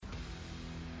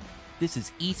This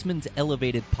is Eastman's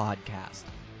Elevated Podcast.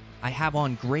 I have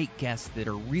on great guests that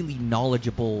are really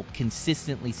knowledgeable,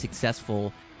 consistently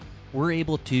successful. We're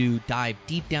able to dive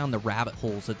deep down the rabbit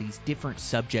holes of these different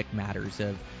subject matters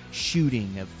of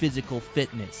shooting, of physical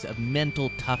fitness, of mental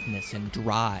toughness and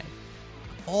drive.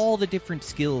 All the different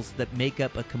skills that make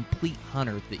up a complete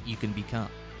hunter that you can become.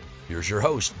 Here's your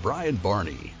host, Brian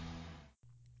Barney.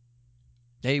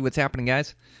 Hey, what's happening,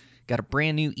 guys? Got a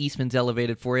brand new Eastman's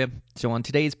Elevated for you. So on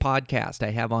today's podcast,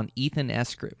 I have on Ethan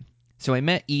Escue. So I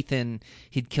met Ethan.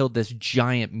 He'd killed this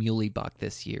giant muley buck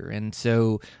this year. And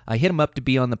so I hit him up to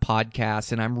be on the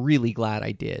podcast, and I'm really glad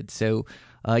I did. So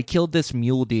I killed this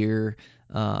mule deer,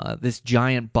 this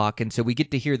giant buck. And so we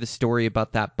get to hear the story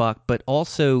about that buck. But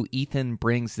also Ethan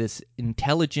brings this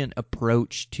intelligent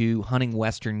approach to hunting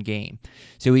Western game.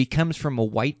 So he comes from a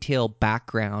whitetail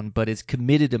background, but has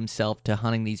committed himself to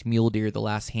hunting these mule deer the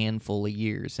last handful of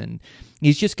years. And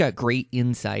he's just got great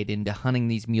insight into hunting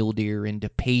these mule deer, into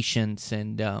patience.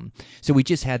 And so we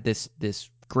just had this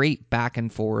great back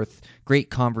and forth, great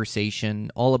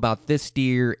conversation all about this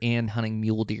deer and hunting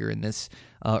mule deer in this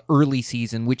early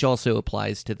season, which also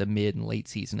applies to the mid and late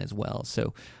season as well.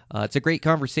 So it's a great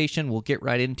conversation. We'll get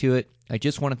right into it. I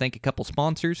just want to thank a couple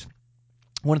sponsors.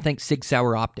 I want to thank Sig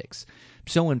Sauer Optics. I'm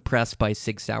so impressed by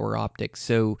Sig Sauer Optics.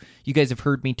 So you guys have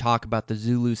heard me talk about the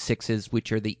Zulu 6s,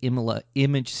 which are the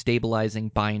image stabilizing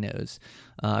binos.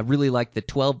 I really like the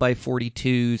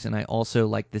 12x42s, and I also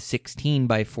like the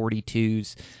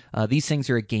 16x42s. These things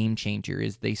are a game changer.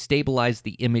 Is they stabilize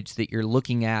the image that you're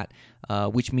looking at,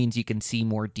 which means you can see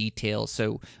more detail.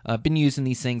 So I've been using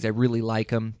these things. I really like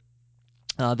them.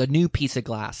 The new piece of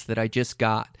glass that I just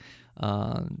got,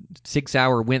 Sig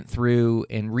Sauer went through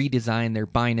and redesigned their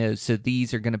binos, so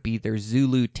these are going to be their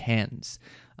Zulu 10s.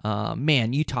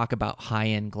 Man, you talk about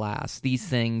high-end glass. These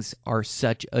things are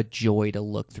such a joy to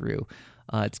look through.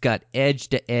 It's got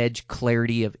edge-to-edge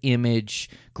clarity of image,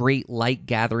 great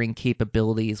light-gathering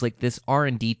capabilities. Like, this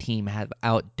R&D team have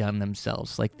outdone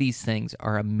themselves. Like, these things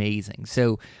are amazing.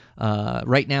 So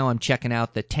right now I'm checking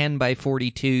out the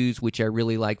 10x42s, which I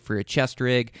really like for a chest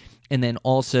rig, and then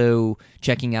also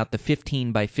checking out the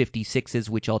 15x56s,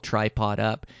 which I'll tripod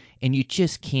up. And you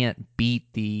just can't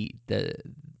beat the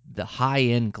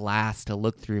high-end glass to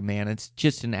look through, man. It's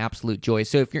just an absolute joy.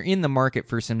 So if you're in the market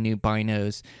for some new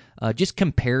binos, just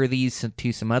compare these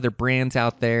to some other brands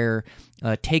out there.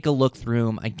 Take a look through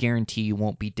them. I guarantee you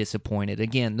won't be disappointed.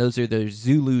 Again, those are the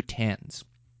Zulu 10s.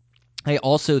 I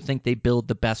also think they build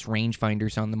the best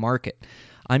rangefinders on the market.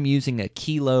 I'm using a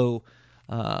Kilo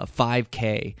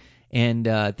 5K,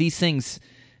 and these things,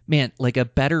 man, like a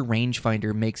better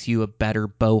rangefinder makes you a better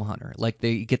bow hunter. Like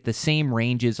they get the same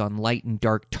ranges on light and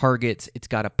dark targets. It's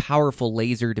got a powerful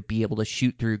laser to be able to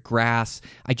shoot through grass.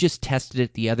 I just tested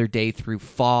it the other day through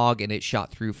fog, and it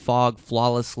shot through fog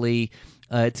flawlessly.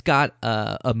 It's got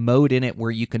a mode in it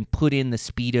where you can put in the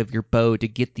speed of your bow to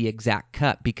get the exact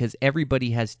cut, because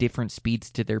everybody has different speeds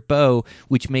to their bow,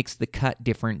 which makes the cut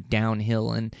different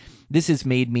downhill. And this has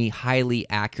made me highly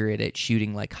accurate at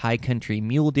shooting like high country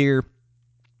mule deer.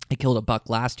 I killed a buck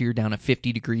last year down a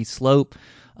 50-degree slope.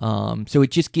 So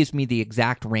it just gives me the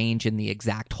exact range and the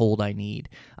exact hold I need.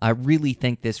 I really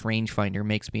think this rangefinder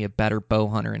makes me a better bow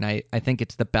hunter, and I think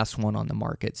it's the best one on the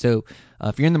market. So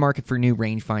if you're in the market for a new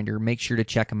rangefinder, make sure to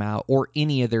check them out, or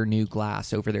any of their new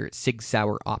glass over there at Sig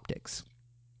Sauer Optics.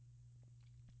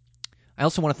 I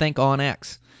also want to thank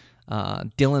OnX.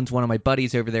 Dylan's one of my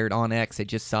buddies over there at OnX. I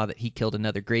just saw that he killed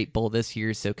another great bull this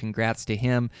year, so congrats to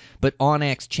him. But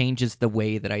OnX changes the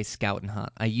way that I scout and hunt.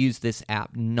 I use this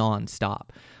app nonstop.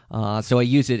 So I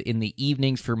use it in the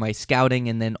evenings for my scouting,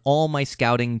 and then all my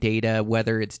scouting data,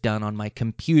 whether it's done on my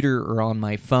computer or on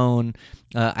my phone,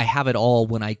 I have it all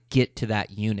when I get to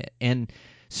that unit. And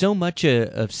so much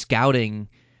of scouting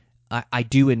I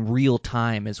do in real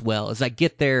time as well. As I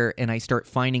get there and I start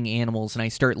finding animals and I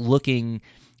start looking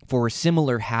for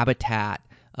similar habitat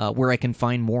where I can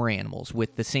find more animals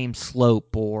with the same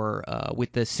slope, or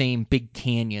with the same big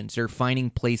canyons, or finding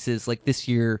places like this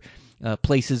year,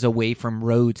 places away from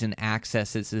roads and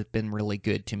accesses have been really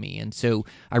good to me. And so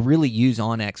I really use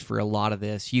OnX for a lot of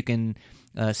this. You can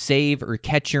save or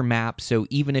catch your maps, so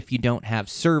even if you don't have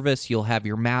service, you'll have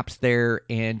your maps there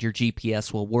and your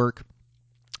GPS will work.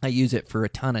 I use it for a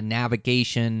ton of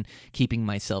navigation, keeping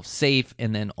myself safe,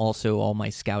 and then also all my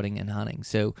scouting and hunting.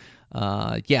 So,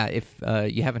 if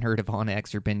you haven't heard of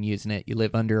OnX or been using it, you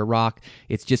live under a rock.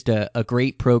 It's just a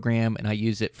great program, and I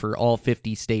use it for all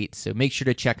 50 states. So make sure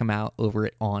to check them out over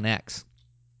at OnX.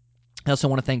 I also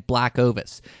want to thank Black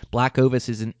Ovis. Black Ovis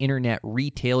is an internet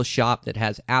retail shop that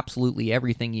has absolutely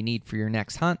everything you need for your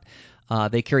next hunt.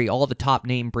 They carry all the top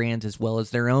name brands as well as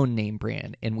their own name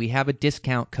brand. And we have a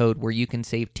discount code where you can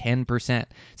save 10%.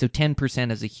 So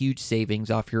 10% is a huge savings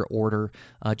off your order.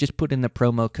 Just put in the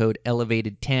promo code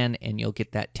Elevated10 and you'll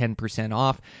get that 10%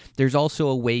 off. There's also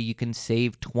a way you can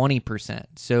save 20%.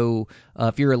 So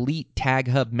if you're Elite Tag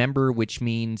Hub member, which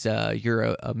means you're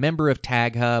a member of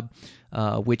Tag Hub,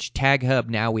 which Tag Hub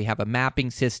now we have a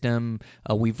mapping system.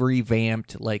 We've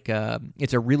revamped.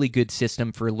 It's a really good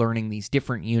system for learning these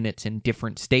different units in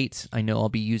different states. I know I'll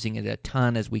be using it a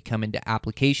ton as we come into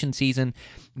application season.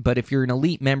 But if you're an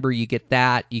Elite member, you get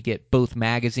that. You get both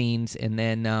magazines, and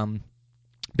then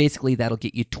basically that'll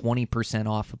get you 20%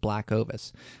 off of Black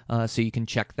Ovis. So you can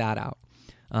check that out.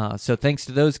 So thanks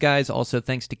to those guys. Also,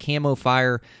 thanks to Camo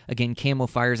Fire. Again, Camo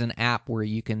Fire is an app where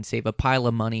you can save a pile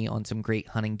of money on some great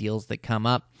hunting deals that come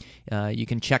up. You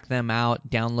can check them out,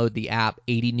 download the app,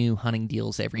 80 new hunting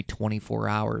deals every 24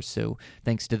 hours. So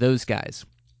thanks to those guys.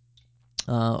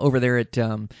 Over there at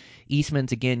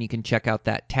Eastman's, again, you can check out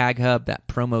that Tag Hub. That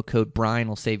promo code Brian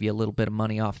will save you a little bit of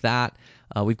money off that.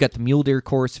 We've got the mule deer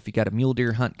course. If you got a mule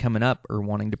deer hunt coming up or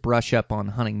wanting to brush up on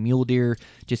hunting mule deer,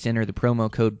 just enter the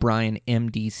promo code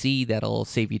BrianMDC. That'll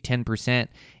save you 10%,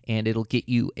 and it'll get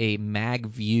you a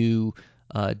MagView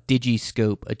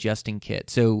Digiscope adjusting kit.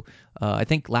 So I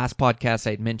think last podcast I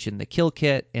had mentioned the kill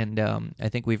kit, and I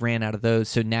think we've ran out of those.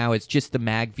 So now it's just the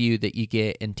MagView that you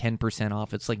get and 10%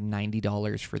 off. It's like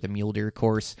 $90 for the mule deer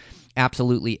course.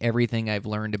 Absolutely everything I've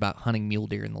learned about hunting mule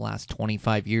deer in the last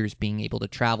 25 years, being able to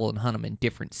travel and hunt them in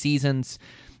different seasons,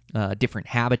 different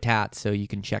habitats, so you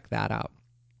can check that out.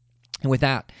 And with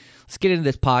that, let's get into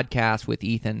this podcast with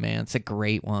Ethan, man. It's a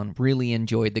great one. Really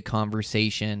enjoyed the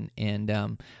conversation,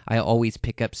 and I always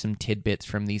pick up some tidbits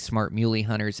from these smart muley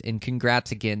hunters, and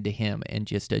congrats again to him and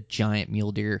just a giant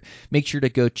mule deer. Make sure to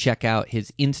go check out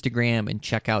his Instagram and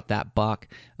check out that buck.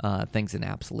 Thing's an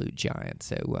absolute giant.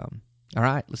 So, all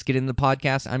right, let's get into the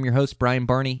podcast. I'm your host, Brian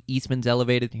Barney, Eastman's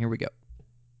Elevated. Here we go.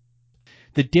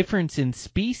 The difference in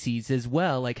species as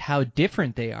well, like how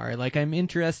different they are. Like, I'm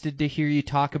interested to hear you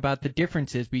talk about the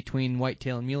differences between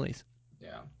whitetail and muleys.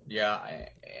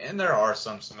 And there are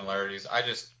some similarities. I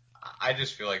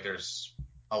just feel like there's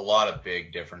a lot of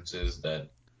big differences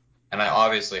and I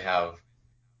obviously have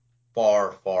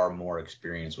far, far more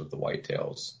experience with the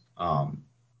whitetails.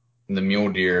 The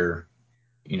mule deer,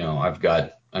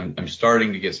 I'm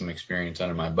starting to get some experience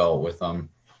under my belt with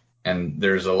them, and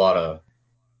there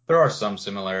are some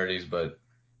similarities, but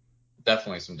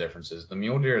definitely some differences. The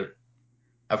mule deer,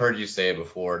 I've heard you say it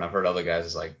before, and I've heard other guys,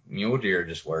 it's like mule deer are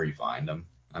just where you find them.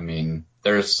 I mean,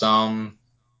 there's some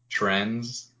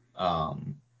trends,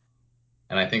 and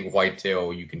I think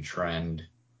whitetail you can trend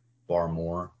far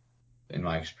more in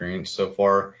my experience so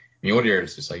far. Mule deer,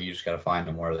 it's just like you just got to find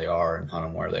them where they are and hunt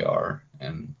them where they are.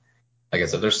 And like I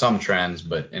said, there's some trends,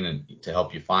 but to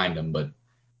help you find them, but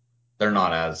they're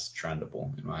not as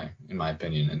trendable in my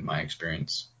opinion, in my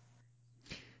experience.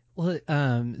 Well,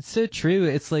 so true.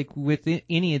 It's like with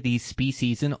any of these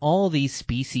species, and all these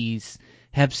species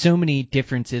have so many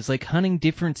differences. Like hunting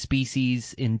different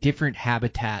species in different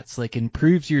habitats, like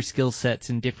improves your skill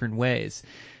sets in different ways.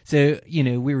 So,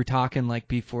 we were talking like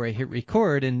before I hit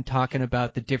record and talking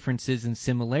about the differences and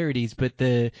similarities, but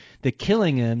the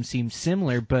killing them seems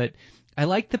similar, but I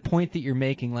like the point that you're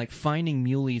making, like finding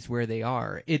muleys where they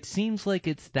are. It seems like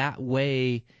it's that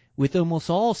way with almost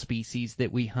all species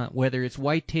that we hunt, whether it's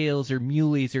whitetails or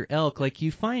muleys or elk. Like, you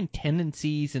find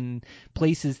tendencies and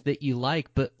places that you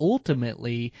like, but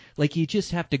ultimately, like, you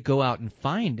just have to go out and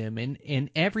find them. And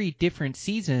every different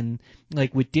season,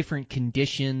 like with different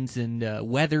conditions and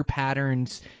weather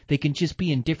patterns, they can just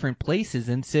be in different places.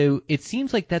 And so it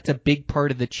seems like that's a big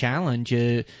part of the challenge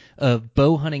of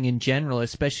bow hunting in general,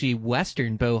 especially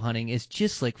Western bow hunting, is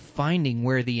just like finding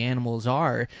where the animals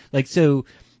are. Like, so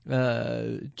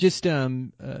to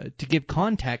give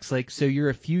context, like, so you're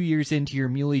a few years into your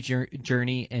muley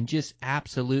journey and just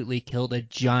absolutely killed a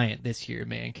giant this year,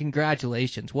 man.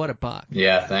 Congratulations. What a buck.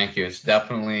 Yeah, thank you. It's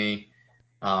definitely,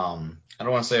 I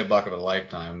don't want to say a buck of a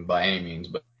lifetime by any means,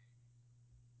 but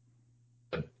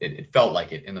it felt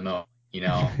like it in the moment,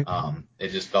 it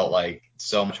just felt like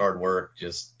so much hard work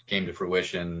just came to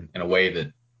fruition in a way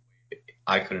that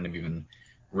I couldn't have even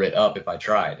writ up if I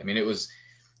tried. I mean, it was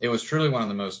truly one of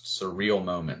the most surreal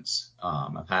moments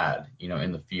I've had,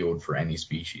 in the field for any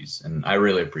species. And I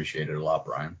really appreciate it a lot,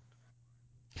 Brian.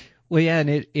 Well, yeah, and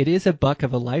it is a buck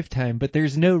of a lifetime, but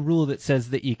there's no rule that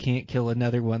says that you can't kill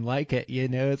another one like it.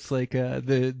 It's like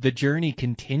the journey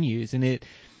continues, and it.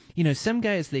 Some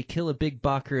guys, they kill a big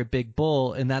buck or a big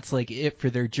bull, and that's like it for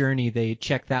their journey. They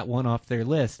check that one off their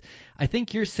list. I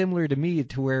think you're similar to me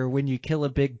to where when you kill a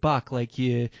big buck, like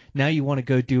now you want to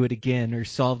go do it again or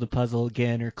solve the puzzle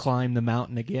again or climb the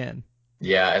mountain again.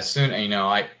 Yeah, as soon,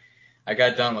 I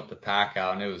got done with the pack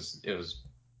out, and it was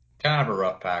kind of a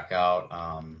rough pack out.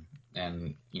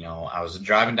 And I was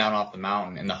driving down off the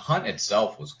mountain, and the hunt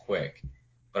itself was quick,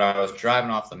 but I was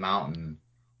driving off the mountain,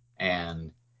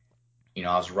 and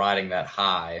I was riding that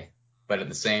high, but at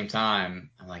the same time,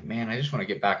 I'm like, man, I just want to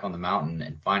get back on the mountain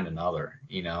and find another,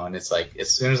 and it's like,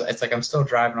 as soon as it's like, I'm still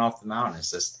driving off the mountain.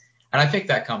 It's just, and I think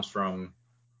that comes from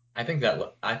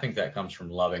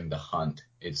loving the hunt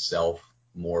itself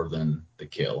more than the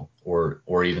kill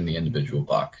or even the individual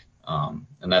buck. And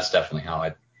that's definitely how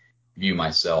I view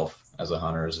myself as a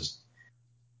hunter, is just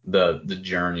the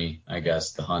journey. I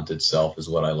guess the hunt itself is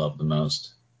what I love the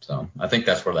most. So I think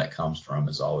that's where that comes from,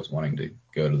 is always wanting to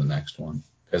go to the next one,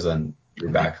 because then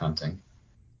you're back hunting.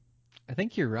 I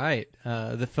think you're right.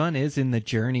 The fun is in the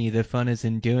journey. The fun is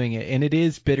in doing it, and it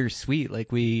is bittersweet.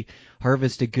 Like we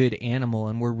harvest a good animal,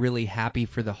 and we're really happy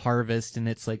for the harvest, and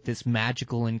it's like this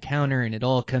magical encounter, and it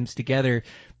all comes together.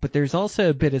 But there's also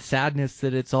a bit of sadness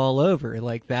that it's all over.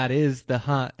 Like that is the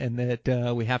hunt, and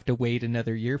that we have to wait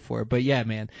another year for it. But yeah,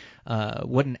 man,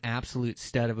 what an absolute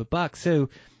stud of a buck. So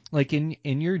like in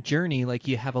your journey, like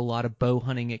you have a lot of bow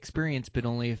hunting experience, but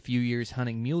only a few years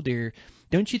hunting mule deer.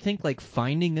 Don't you think like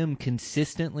finding them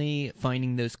consistently,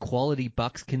 finding those quality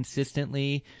bucks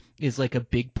consistently is like a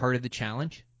big part of the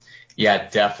challenge? Yeah,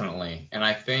 definitely. And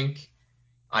I think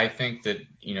that,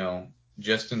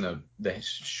 just in the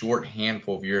short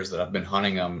handful of years that I've been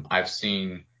hunting them, I've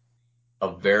seen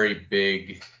a very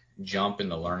big jump in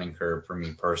the learning curve for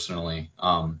me personally.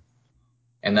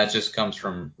 And that just comes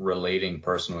from relating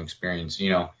personal experience.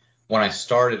 When I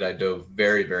started, I dove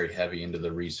very, very heavy into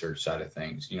the research side of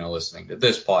things, listening to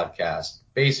this podcast,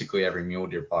 basically every mule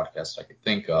deer podcast I could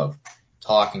think of,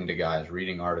 talking to guys,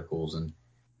 reading articles, and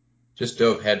just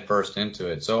dove headfirst into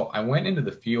it. So I went into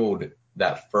the field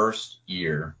that first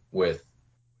year with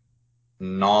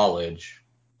knowledge,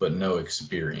 but no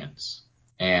experience.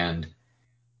 And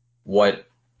what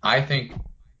I think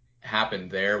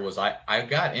happened there was I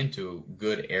got into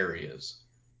good areas,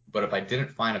 but if I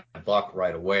didn't find a buck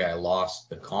right away, I lost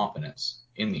the confidence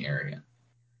in the area.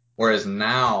 Whereas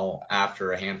now,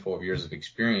 after a handful of years of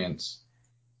experience,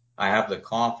 I have the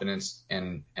confidence,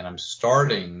 and I'm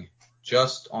starting,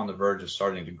 just on the verge of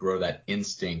starting to grow that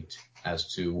instinct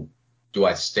as to, do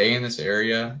I stay in this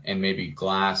area and maybe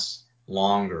glass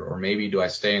longer, or maybe do I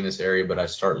stay in this area but I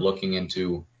start looking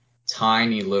into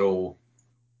tiny little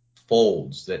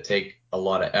folds that take a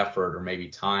lot of effort or maybe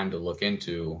time to look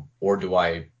into, or do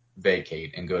I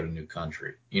vacate and go to new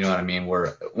country? You know what I mean?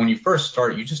 Where when you first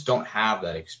start, you just don't have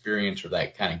that experience or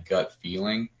that kind of gut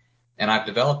feeling. And I've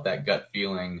developed that gut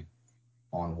feeling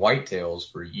on whitetails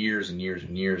for years and years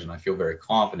and years, and I feel very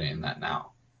confident in that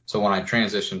now. So when I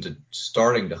transitioned to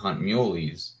starting to hunt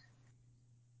muleys,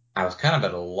 I was kind of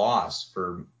at a loss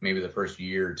for maybe the first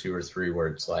year or two or three, where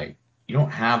it's like you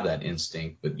don't have that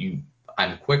instinct, but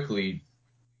I'm quickly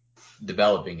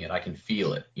developing it. I can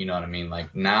feel it. You know what I mean?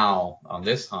 Like now on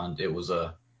this hunt,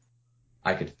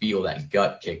 I could feel that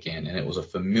gut kick in, and it was a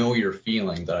familiar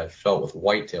feeling that I felt with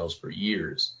whitetails for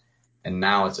years. And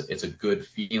now it's a good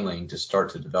feeling to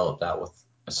start to develop that with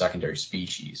a secondary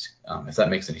species, if that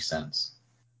makes any sense.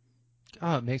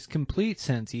 Oh, it makes complete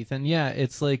sense, Ethan. Yeah,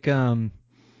 it's like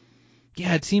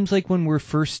yeah, it seems like when we're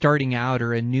first starting out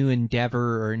or a new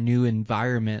endeavor or a new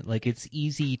environment, like it's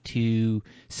easy to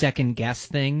second guess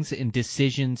things and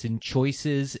decisions and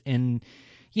choices. And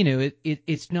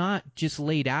it's not just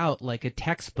laid out like a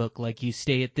textbook, like you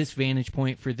stay at this vantage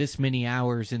point for this many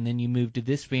hours and then you move to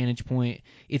this vantage point.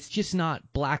 It's just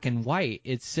not black and white.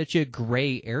 It's such a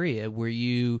gray area where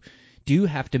you do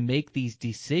have to make these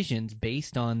decisions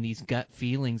based on these gut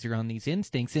feelings or on these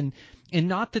instincts. And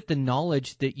not that the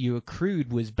knowledge that you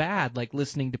accrued was bad, like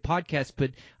listening to podcasts,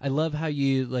 but I love how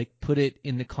you like put it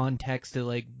in the context of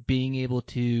like being able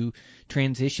to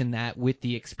transition that with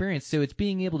the experience. So it's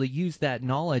being able to use that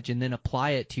knowledge and then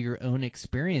apply it to your own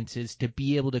experiences to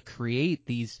be able to create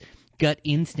these gut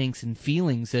instincts and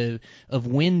feelings of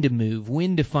when to move,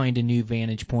 when to find a new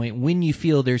vantage point, when you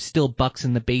feel there's still bucks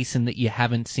in the basin that you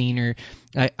haven't seen. Or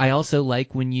I also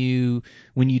like when you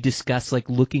discuss like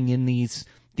looking in these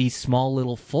small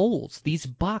little folds. These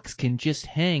bucks can just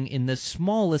hang in the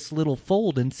smallest little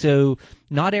fold, and so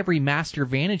not every master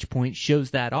vantage point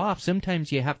shows that off.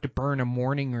 Sometimes you have to burn a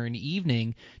morning or an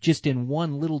evening just in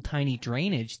one little tiny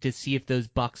drainage to see if those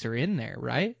bucks are in there,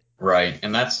 right? Right.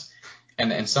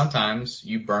 And sometimes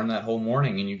you burn that whole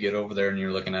morning and you get over there and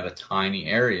you're looking at a tiny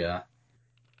area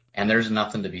and there's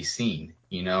nothing to be seen,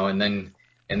 and then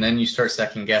And then you start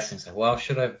second guessing. It's like, well,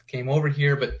 should I have came over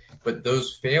here? But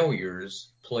those failures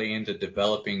play into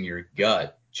developing your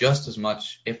gut just as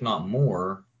much, if not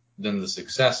more, than the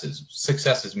successes.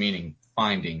 Successes meaning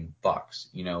finding bucks,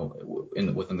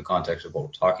 within the context of what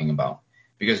we're talking about.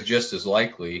 Because just as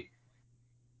likely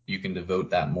you can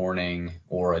devote that morning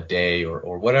or a day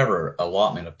or whatever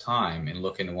allotment of time and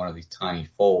look into one of these tiny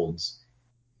folds.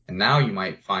 And now you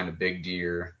might find a big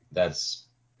deer that's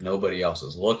nobody else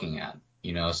is looking at,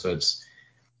 so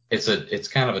it's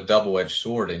kind of a double-edged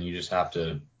sword, and you just have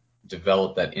to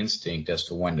develop that instinct as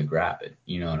to when to grab it.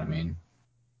 You know what I mean?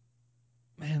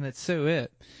 Man, that's so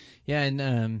it. Yeah,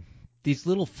 and these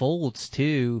little folds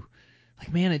too.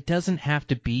 Like, man, it doesn't have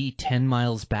to be 10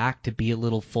 miles back to be a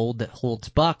little fold that holds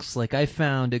bucks. Like, I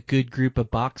found a good group of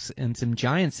bucks and some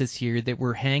giants this year that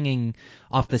were hanging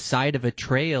off the side of a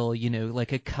trail,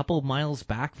 like a couple miles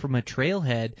back from a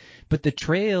trailhead. But the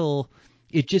trail,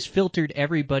 it just filtered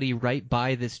everybody right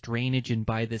by this drainage and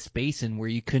by this basin where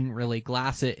you couldn't really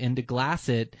glass it. And to glass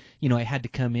it, I had to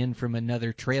come in from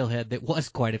another trailhead that was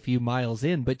quite a few miles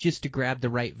in, but just to grab the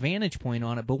right vantage point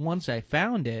on it. But once I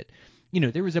found it,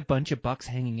 there was a bunch of bucks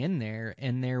hanging in there,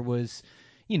 and there was,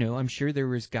 I'm sure there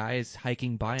was guys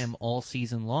hiking by them all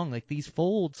season long. Like these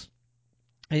folds,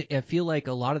 I feel like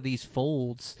a lot of these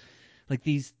folds, like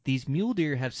these mule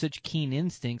deer have such keen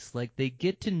instincts. Like they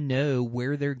get to know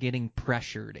where they're getting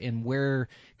pressured and where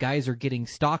guys are getting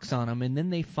stalks on them, and then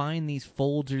they find these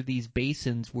folds or these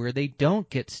basins where they don't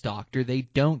get stalked or they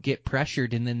don't get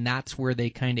pressured, and then that's where they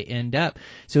kind of end up.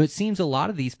 So it seems a lot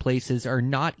of these places are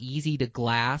not easy to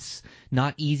glass,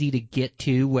 not easy to get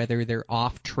to, whether they're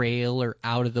off trail or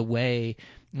out of the way.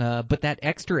 But that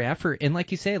extra effort, and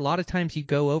like you say, a lot of times you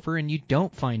go over and you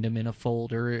don't find them in a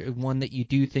fold or one that you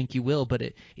do think you will, but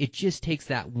it just takes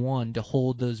that one to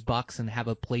hold those bucks and have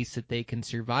a place that they can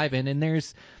survive in. And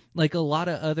there's like a lot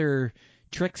of other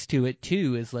tricks to it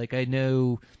too, is like I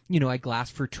know, I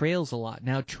glass for trails a lot.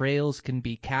 Now trails can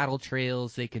be cattle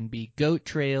trails, they can be goat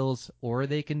trails, or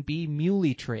they can be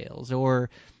muley trails. Or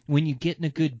when you get in a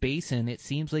good basin, it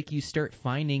seems like you start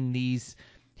finding these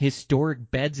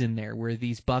historic beds in there where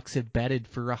these bucks have bedded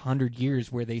for 100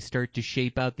 years, where they start to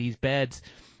shape out these beds.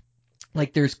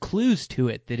 Like there's clues to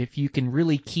it that if you can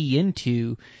really key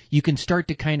into, you can start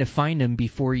to kind of find them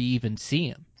before you even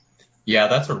see them. Yeah,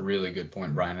 that's a really good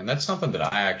point, Brian. And that's something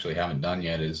that I actually haven't done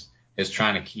yet is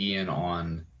trying to key in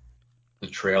on the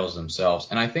trails themselves.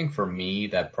 And I think for me,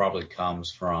 that probably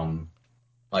comes from,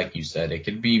 like you said, it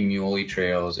could be muley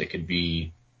trails, it could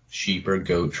be sheep or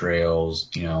goat trails,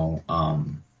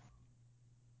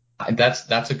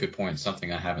 that's a good point.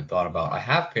 Something I haven't thought about. I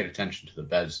have paid attention to the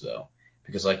beds though,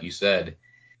 because like you said,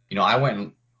 I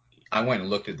went and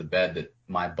looked at the bed that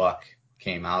my buck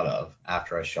came out of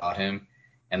after I shot him,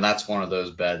 and that's one of those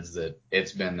beds that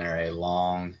it's been there a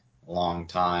long, long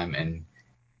time, and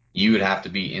you would have to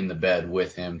be in the bed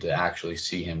with him to actually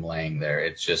see him laying there.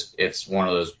 It's one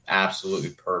of those absolutely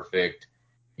perfect,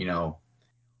 you know,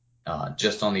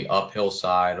 just on the uphill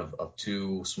side of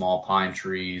two small pine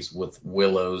trees with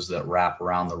willows that wrap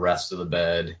around the rest of the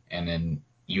bed. And then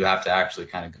you have to actually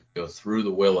kind of go through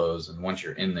the willows. And once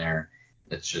you're in there,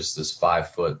 it's just this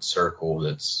 5 foot circle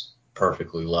that's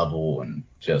perfectly level and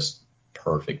just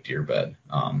perfect deer bed.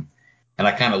 And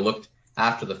I kind of looked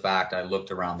after the fact, I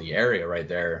looked around the area right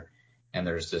there, and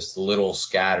there's this little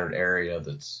scattered area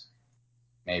that's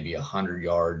maybe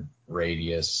 100-yard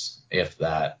radius, if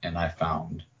that. And I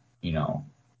found, you know,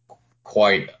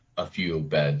 quite a few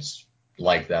beds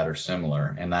like that or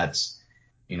similar. And that's,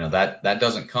 that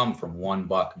doesn't come from one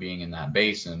buck being in that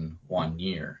basin 1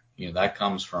 year. That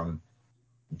comes from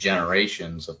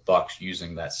generations of bucks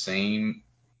using that same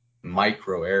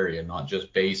micro area, not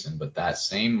just basin, but that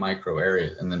same micro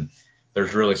area. And then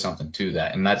there's really something to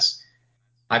that. And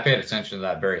I paid attention to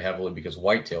that very heavily because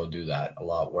whitetail do that a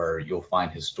lot, where you'll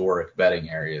find historic bedding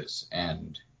areas,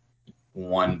 and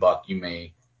one buck, you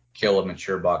may kill a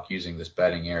mature buck using this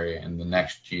bedding area, and the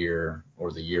next year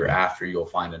or the year after, you'll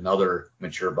find another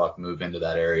mature buck move into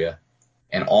that area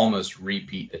and almost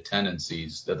repeat the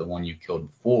tendencies that the one you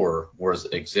killed before was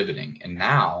exhibiting. And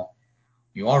now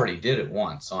you already did it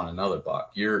once on another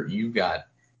buck. You've got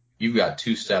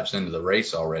 2 steps into the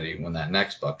race already when that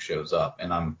next buck shows up.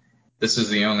 And this is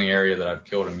the only area that I've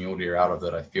killed a mule deer out of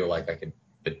that I feel like I could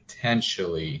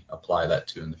potentially apply that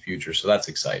to in the future. So that's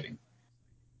exciting.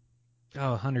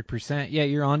 Oh, 100%. Yeah,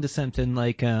 you're onto something.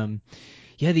 Like,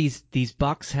 yeah, these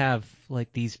bucks have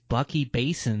like these bucky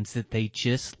basins that they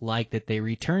just like, that they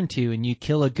return to, and you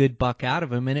kill a good buck out of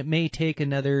them, and it may take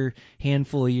another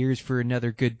handful of years for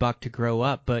another good buck to grow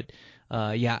up. But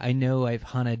yeah, I know I've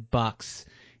hunted bucks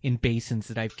in basins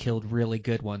that I've killed really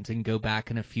good ones and go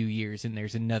back in a few years and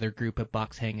there's another group of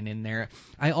bucks hanging in there.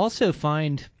 I also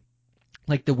find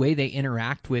like the way they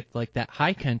interact with like that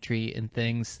high country and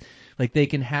things, like they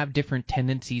can have different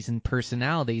tendencies and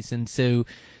personalities. And so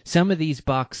some of these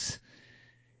bucks,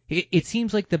 it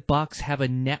seems like the bucks have a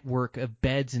network of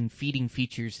beds and feeding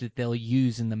features that they'll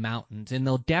use in the mountains, and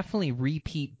they'll definitely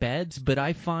repeat beds, but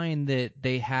I find that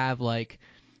they have like,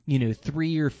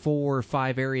 3 or 4 or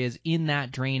 5 areas in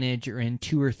that drainage or in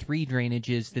 2 or 3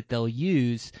 drainages that they'll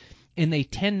use, and they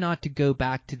tend not to go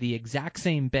back to the exact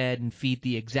same bed and feed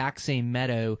the exact same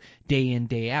meadow day in,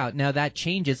 day out. Now that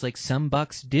changes, like some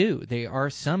bucks do. There are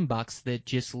some bucks that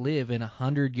just live in a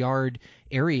 100-yard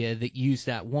area that use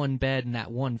that one bed and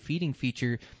that one feeding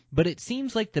feature, but it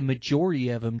seems like the majority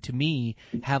of them, to me,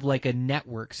 have like a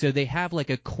network. So they have like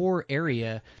a core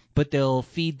area, but they'll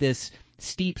feed this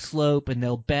steep slope and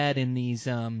they'll bed in these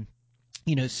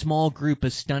small group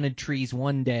of stunted trees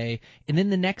one day, and then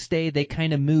the next day they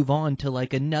kind of move on to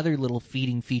like another little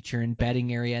feeding feature and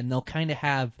bedding area, and they'll kind of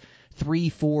have 3,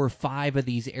 4, 5 of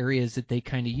these areas that they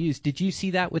kind of use. Did you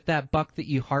see that with that buck that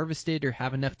you harvested, or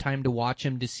have enough time to watch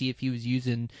him to see if he was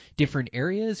using different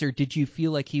areas, or did you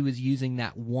feel like he was using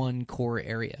that one core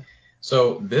area?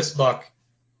 So this buck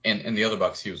and the other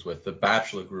bucks he was with, the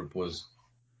bachelor group was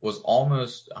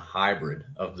almost a hybrid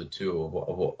of the two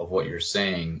of what you're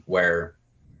saying, where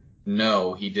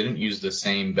no, he didn't use the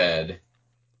same bed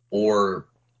or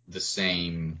the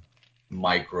same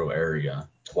micro area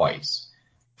twice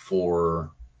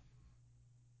for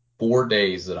 4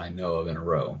 days that I know of in a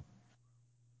row.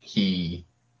 He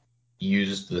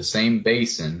used the same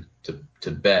basin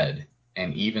to bed,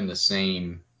 and even the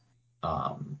same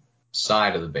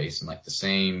side of the basin, like the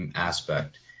same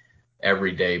aspect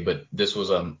every day, but this was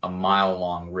a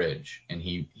mile-long ridge, and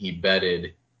he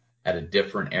bedded at a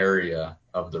different area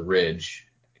of the ridge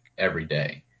every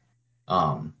day.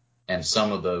 And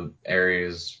some of the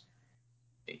areas,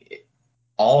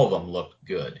 all of them looked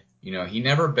good. He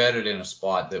never bedded in a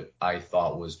spot that I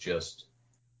thought was just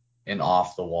an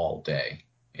off-the-wall day.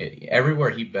 Everywhere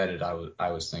he bedded,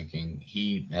 I was thinking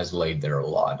he has laid there a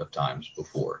lot of times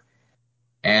before.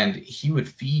 And he would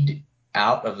feed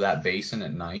out of that basin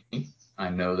at night. I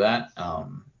know that.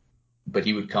 But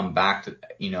he would come back to,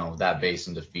 that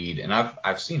basin to feed. And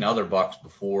I've seen other bucks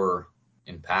before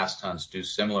in past hunts do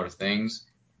similar things,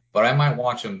 but I might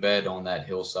watch him bed on that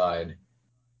hillside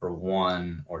for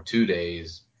 1 or 2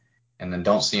 days and then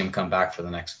don't see him come back for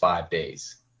the next 5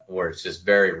 days, where it's just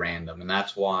very random. And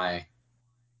that's why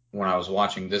when I was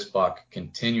watching this buck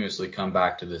continuously come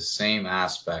back to this same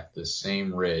aspect, this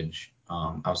same ridge,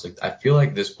 I was like, I feel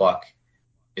like this buck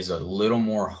is a little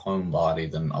more homebody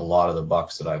than a lot of the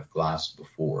bucks that I've glassed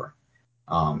before,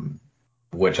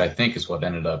 which I think is what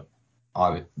ended up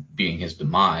being his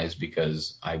demise,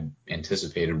 because I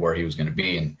anticipated where he was going to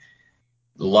be, and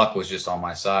the luck was just on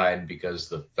my side, because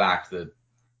the fact that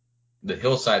the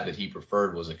hillside that he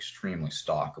preferred was extremely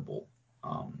stockable.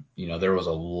 There was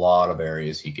a lot of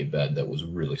areas he could bed that was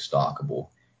really stockable,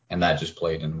 and that just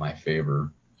played into my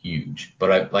favor huge.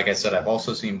 But like I said, I've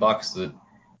also seen bucks that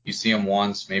you see them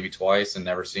once, maybe twice, and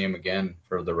never see them again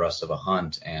for the rest of a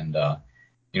hunt. And,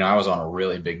 I was on a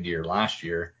really big deer last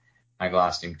year. I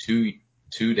glassed him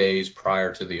two days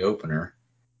prior to the opener,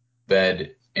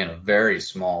 bed in a very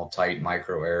small, tight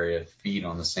micro area, feed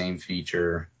on the same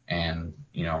feature, and,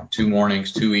 2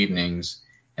 mornings, 2 evenings,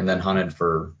 and then hunted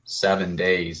for 7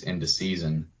 days into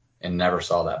season and never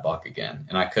saw that buck again.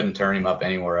 And I couldn't turn him up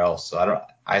anywhere else. So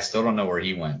I still don't know where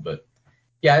he went, but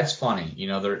yeah, it's funny.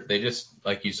 They just,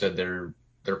 like you said, their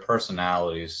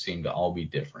personalities seem to all be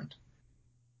different.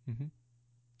 Mm-hmm.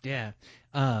 Yeah.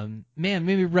 Man,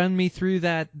 maybe run me through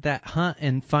that hunt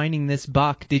and finding this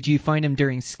buck. Did you find him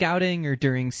during scouting or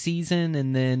during season?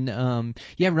 And then,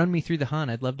 run me through the hunt.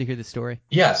 I'd love to hear the story.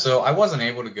 Yeah, so I wasn't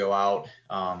able to go out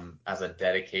as a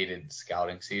dedicated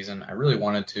scouting season. I really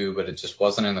wanted to, but it just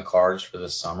wasn't in the cards for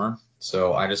this summer.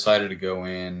 So I decided to go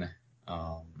in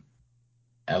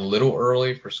a little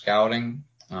early for scouting.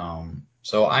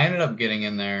 So I ended up getting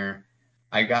in there.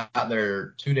 I got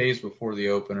there 2 days before the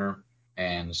opener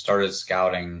and started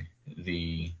scouting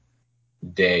the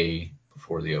day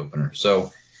before the opener.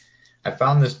 So I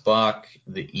found this buck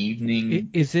the evening.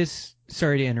 Is this,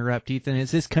 sorry to interrupt, Ethan, is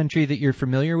this country that you're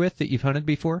familiar with, that you've hunted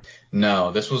before?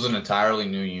 No, this was an entirely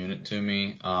new unit to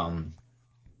me.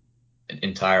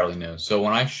 Entirely new. So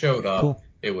when I showed up, cool.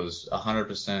 It was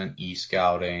 100%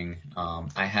 e-scouting.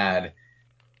 I had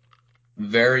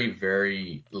very,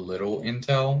 very little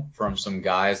intel from some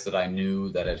guys that I knew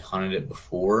that had hunted it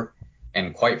before.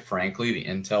 And quite frankly, the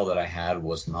intel that I had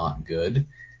was not good.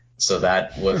 So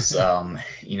that was,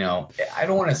 I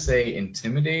don't want to say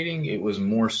intimidating. It was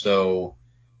more so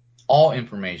all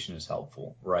information is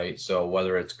helpful, right? So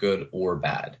whether it's good or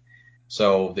bad.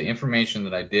 So the information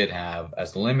that I did have,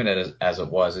 as limited as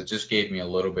it was, it just gave me a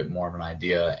little bit more of an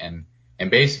idea. And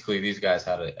basically these guys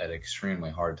had an extremely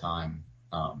hard time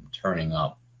turning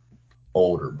up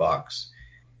older bucks.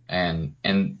 And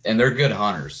they're good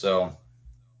hunters. So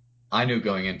I knew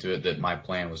going into it that my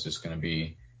plan was just going to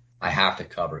be, I have to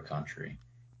cover country,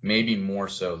 maybe more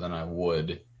so than I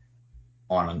would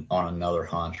on another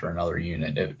hunt or another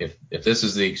unit. If this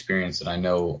is the experience that I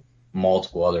know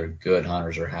multiple other good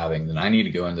hunters are having, then I need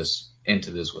to go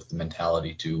into this with the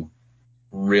mentality to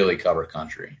really cover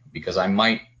country, because I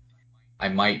might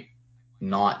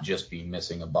not just be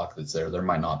missing a buck that's there. There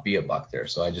might not be a buck there.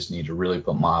 So I just need to really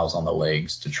put miles on the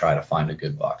legs to try to find a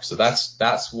good buck. So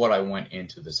that's what I went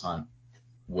into this hunt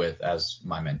with as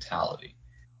my mentality.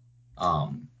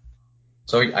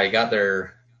 So I got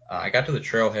there, I got to the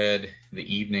trailhead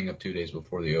the evening of 2 days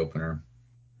before the opener.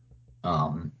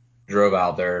 Drove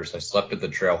out there. So I slept at the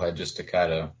trailhead just to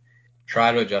kind of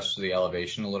try to adjust to the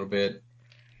elevation a little bit.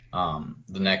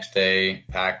 The next day,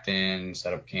 packed in,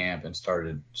 set up camp, and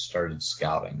started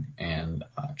scouting, and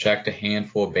checked a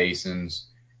handful of basins.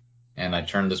 And I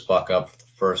turned this buck up for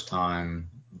the first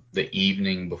time the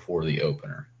evening before the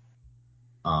opener,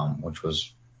 which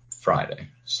was Friday.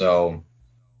 So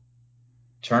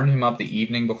turned him up the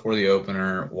evening before the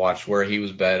opener, watched where he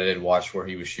was bedded, watched where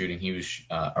he was shooting. He was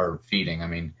or feeding. I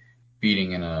mean,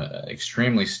 feeding in a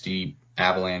extremely steep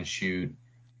avalanche chute.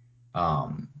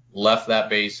 Left that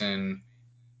basin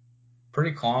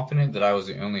pretty confident that I was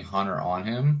the only hunter on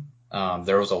him.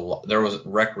 There was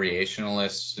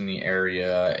recreationalists in the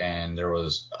area, and there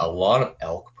was a lot of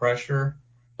elk pressure,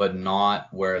 but not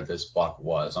where this buck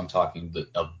was. I'm talking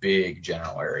a big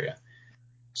general area.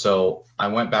 So I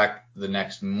went back the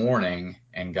next morning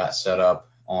and got set up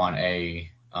on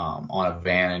a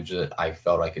vantage that I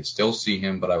felt I could still see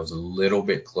him, but I was a little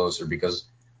bit closer, because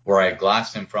where I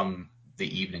glassed him from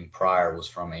the evening prior was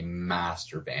from a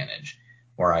master vantage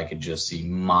where I could just see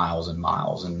miles and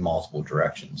miles in multiple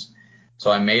directions.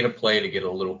 So I made a play to get a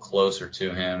little closer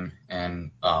to him,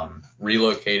 and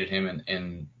relocated him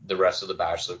in the rest of the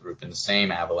bachelor group in the same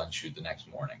avalanche chute the next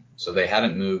morning. So they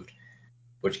hadn't moved,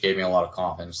 which gave me a lot of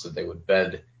confidence that they would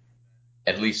bed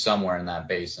at least somewhere in that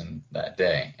basin that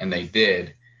day. And they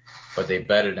did, but they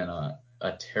bedded in a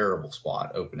terrible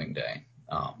spot opening day.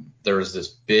 There was this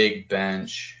big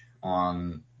bench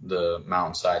on the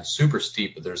mountainside, super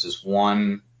steep, but there's this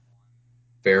one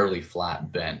fairly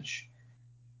flat bench.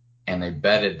 And they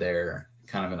bedded there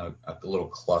kind of in a little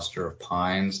cluster of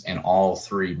pines, and all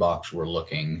three bucks were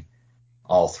looking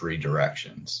all three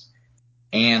directions.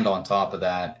 And on top of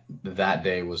that, that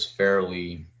day was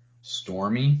fairly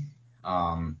stormy.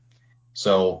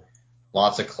 So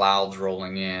lots of clouds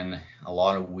rolling in, a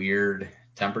lot of weird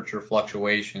temperature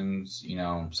fluctuations,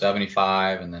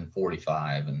 75 and then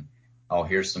 45, and oh,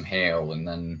 here's some hail, and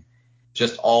then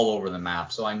just all over the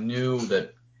map. So I knew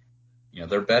that,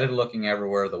 they're bedded looking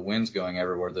everywhere. The wind's going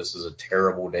everywhere. This is a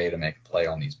terrible day to make a play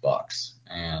on these bucks.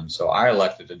 And so I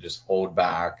elected to just hold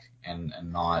back and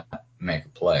not make a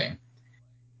play.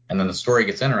 And then the story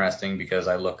gets interesting, because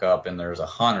I look up and there's a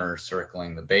hunter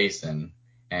circling the basin,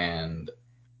 and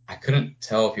I couldn't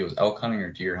tell if he was elk hunting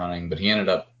or deer hunting, but he ended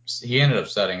up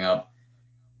setting up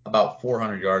about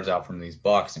 400 yards out from these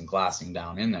bucks and glassing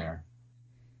down in there.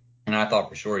 And I thought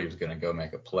for sure he was going to go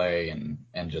make a play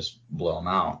and just blow them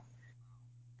out.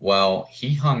 Well,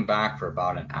 he hung back for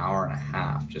about an hour and a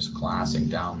half just glassing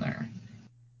down there.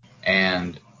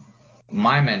 And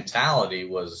my mentality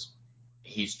was,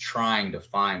 he's trying to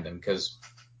find them, because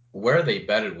where they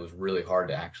bedded was really hard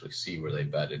to actually see where they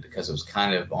bedded, because it was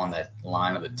kind of on that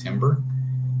line of the timber.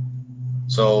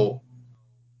 So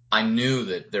I knew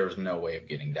that there was no way of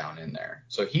getting down in there.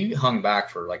 So he hung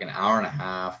back for like an hour and a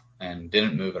half and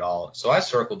didn't move at all. So I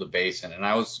circled the basin, and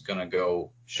I was going to go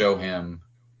show him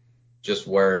just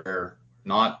where,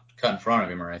 not cut in front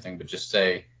of him or anything, but just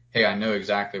say, hey, I know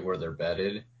exactly where they're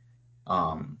bedded.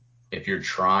 If you're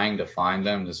trying to find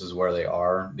them, this is where they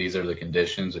are. These are the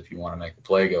conditions. If you want to make a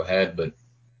play, go ahead. But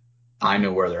I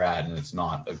know where they're at, and it's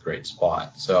not a great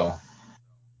spot. So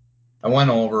I went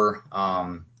over,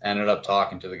 ended up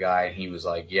talking to the guy, and he was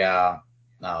like, yeah,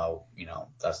 no,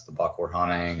 that's the buck we're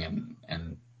hunting,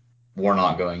 and we're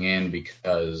not going in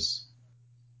because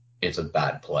it's a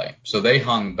bad play. So they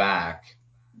hung back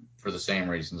for the same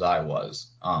reasons I was.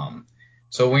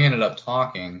 So we ended up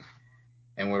talking,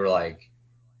 and we were like,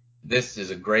 this is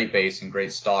a great basin, great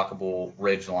stockable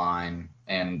ridge line.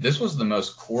 And this was the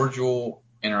most cordial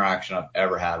interaction I've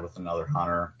ever had with another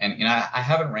hunter. And I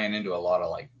haven't ran into a lot of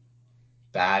like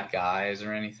bad guys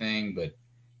or anything, but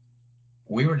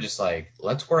we were just like,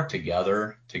 let's work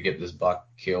together to get this buck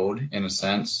killed in a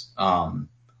sense.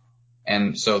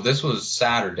 And so this was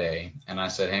Saturday, and I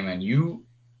said, hey man, you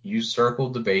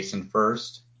circled the basin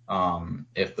first.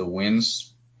 If the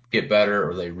winds get better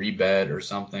or they rebed or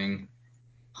something,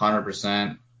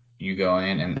 100% you go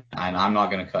in, and I'm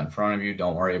not going to cut in front of you.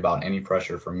 Don't worry about any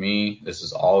pressure from me. This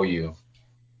is all you.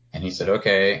 And he said,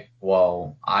 okay,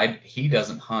 well, he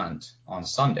doesn't hunt on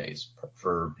Sundays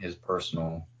for his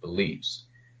personal beliefs.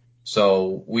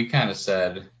 So we kind of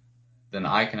said, then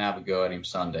I can have a go at him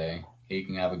Sunday. He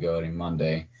can have a go at him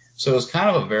Monday. So it was kind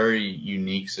of a very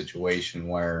unique situation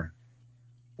where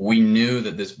we knew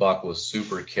that this buck was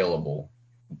super killable.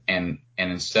 And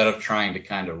instead of trying to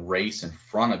kind of race in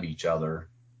front of each other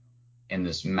in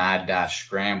this mad dash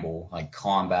scramble, like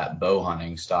combat bow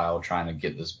hunting style, trying to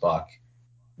get this buck,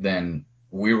 then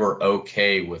we were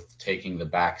okay with taking the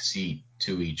back seat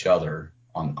to each other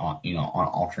on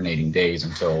alternating days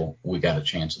until we got a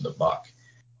chance at the buck.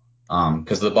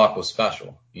 Because the buck was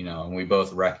special, and we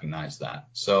both recognized that.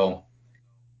 So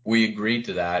we agreed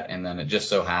to that, and then it just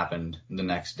so happened the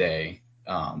next day,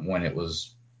 when it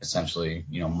was essentially,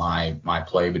 my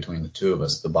play between the two of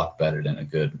us, the buck bedded in a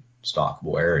good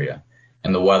stockable area,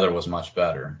 and the weather was much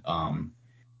better.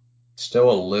 Still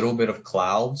a little bit of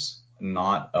clouds,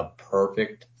 not a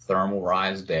perfect thermal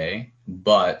rise day,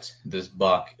 but this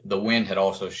buck, the wind had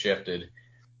also shifted,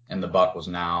 and the buck was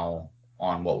now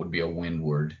on what would be a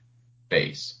windward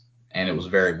face, and it was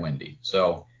very windy.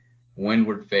 So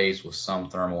windward face with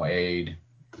some thermal aid,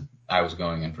 I was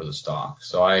going in for the stock.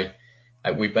 So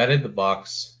we bedded the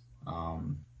bucks,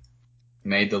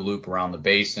 made the loop around the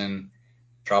basin,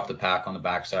 dropped the pack on the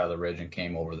backside of the ridge, and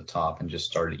came over the top and just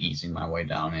started easing my way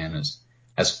down in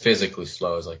as physically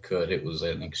slow as I could. It was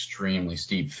an extremely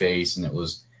steep face, and it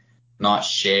was not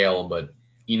shale, but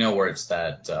where it's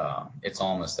that it's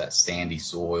almost that sandy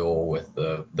soil with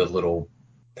the little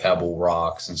pebble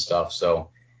rocks and stuff. So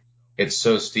it's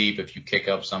so steep, if you kick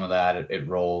up some of that, it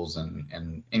rolls,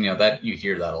 and that you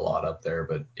hear that a lot up there.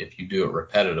 But if you do it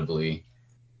repetitively,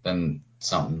 then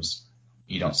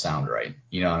you don't sound right.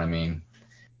 You know what I mean?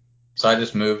 So I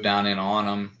just moved down in on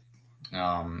them.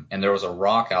 And there was a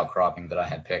rock outcropping that I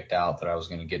had picked out that I was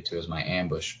going to get to as my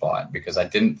ambush spot, because I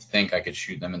didn't think I could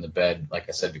shoot them in the bed, like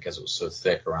I said, because it was so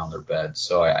thick around their bed.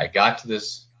 So I got to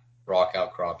this rock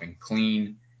outcropping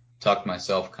clean, tucked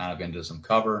myself kind of into some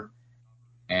cover,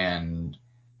 and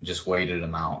just waited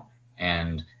them out.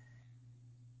 And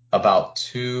about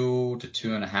 2 to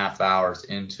 2.5 hours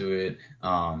into it,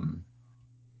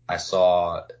 I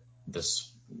saw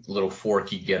this little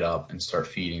forky get up and start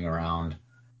feeding around.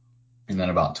 And then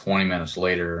about 20 minutes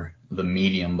later, the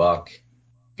medium buck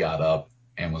got up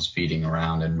and was feeding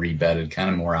around and rebedded kind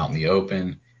of more out in the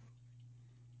open.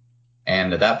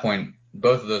 And at that point,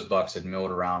 both of those bucks had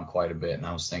milled around quite a bit. And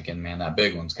I was thinking, man, that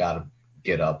big one's got to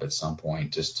get up at some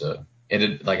point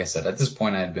like I said, at this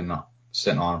point, I had been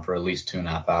sitting on him for at least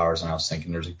 2.5 hours. And I was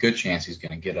thinking there's a good chance he's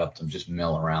going to get up to just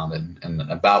mill around. And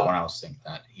about when I was thinking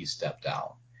that, he stepped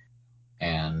out.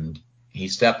 And he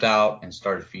stepped out and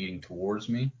started feeding towards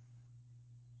me.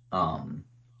 And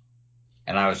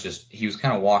he was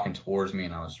kind of walking towards me,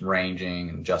 and I was ranging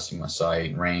and adjusting my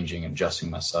sight, ranging and adjusting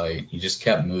my sight. He just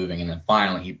kept moving. And then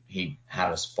finally he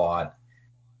had a spot,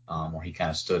 where he kind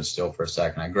of stood still for a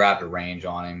second. I grabbed a range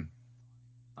on him,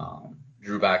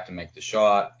 drew back to make the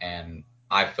shot, and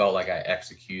I felt like I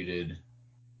executed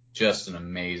just an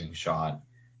amazing shot.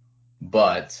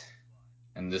 But,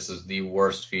 and this is the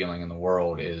worst feeling in the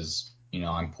world, is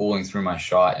I'm pulling through my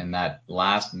shot, and that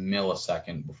last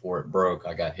millisecond before it broke,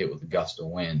 I got hit with a gust of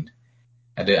wind.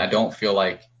 I don't feel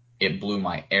like it blew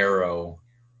my arrow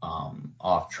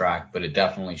off track, but it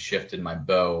definitely shifted my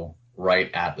bow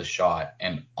right at the shot.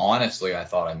 And honestly, I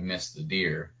thought I missed the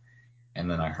deer.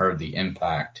 And then I heard the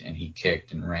impact, and he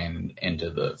kicked and ran into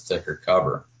the thicker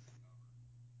cover.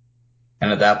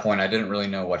 And at that point, I didn't really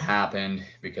know what happened,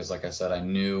 because, like I said, I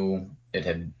knew it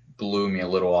had blew me a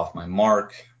little off my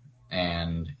mark.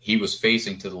 And he was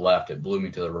facing to the left. It blew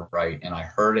me to the right, and I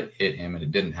heard it hit him, and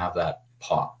it didn't have that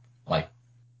pop like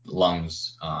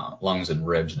lungs and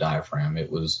ribs diaphragm.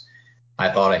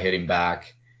 I thought I hit him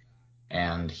back,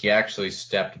 and he actually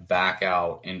stepped back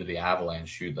out into the avalanche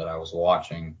chute that I was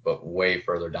watching, but way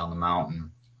further down the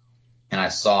mountain. And I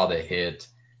saw the hit,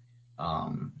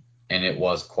 and it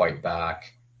was quite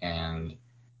back, and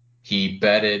he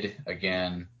bedded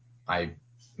again. I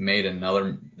made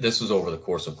this was over the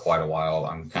course of quite a while.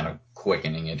 I'm kind of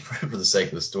quickening it for the sake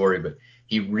of the story, but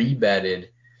he rebedded.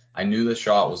 I knew the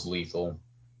shot was lethal.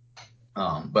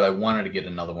 But I wanted to get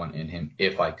another one in him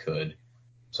if I could.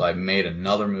 So I made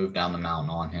another move down the mountain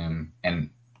on him, and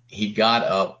he got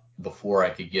up before I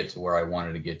could get to where I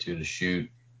wanted to get to shoot.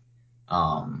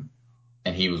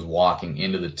 And he was walking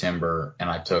into the timber, and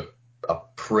I took a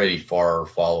pretty far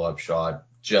follow-up shot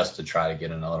just to try to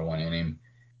get another one in him.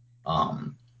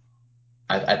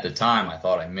 At the time, I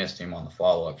thought I missed him on the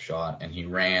follow-up shot, and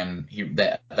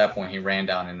at that point, he ran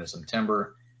down into some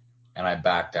timber, and I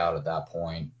backed out at that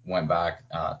point, went back,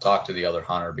 talked to the other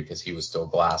hunter because he was still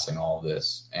glassing all of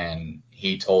this. And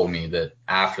he told me that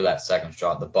after that second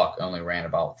shot, the buck only ran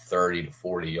about 30 to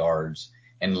 40 yards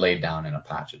and laid down in a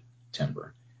patch of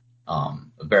timber, a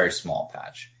very small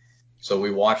patch. So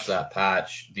we watched that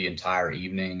patch the entire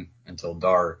evening until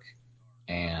dark,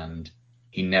 and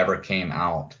he never came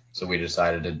out. So we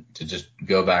decided to just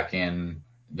go back in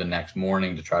the next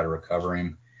morning to try to recover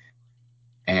him.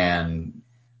 And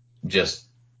just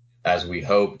as we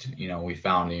hoped, we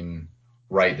found him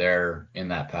right there in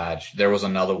that patch. There was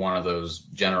another one of those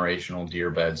generational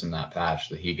deer beds in that patch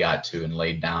that he got to and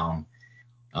laid down,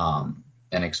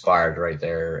 and expired right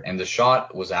there. And the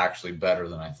shot was actually better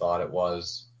than I thought it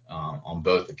was, on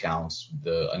both accounts.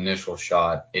 The initial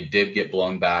shot, it did get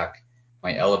blown back.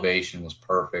 My elevation was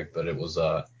perfect, but it was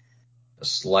a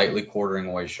slightly quartering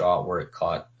away shot where it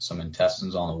caught some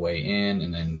intestines on the way in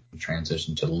and then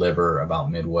transitioned to liver about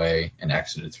midway and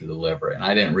exited through the liver. And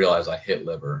I didn't realize I hit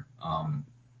liver,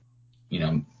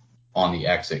 on the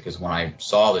exit, because when I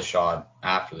saw the shot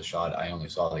after the shot, I only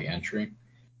saw the entry.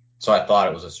 So I thought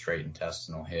it was a straight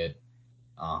intestinal hit.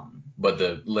 But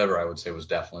the liver, I would say, was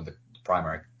definitely the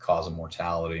primary cause of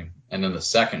mortality. And then the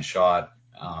second shot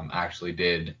actually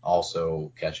did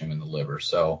also catch him in the liver.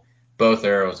 So both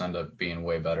arrows ended up being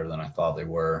way better than I thought they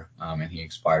were, and he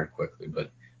expired quickly.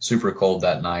 But super cold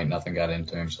that night, nothing got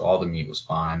into him, so all the meat was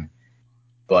fine.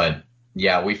 But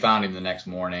yeah, we found him the next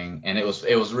morning, and it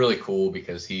was really cool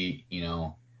because he,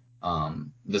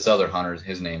 this other hunter,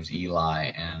 his name's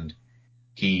Eli, and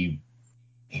he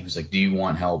was like, "Do you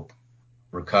want help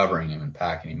recovering him and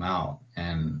packing him out?"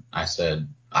 And I said,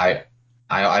 I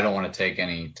don't want to take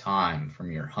any time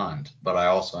from your hunt, but I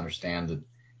also understand that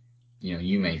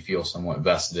you may feel somewhat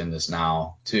vested in this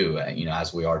now too,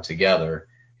 as we are together.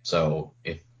 So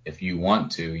if you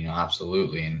want to,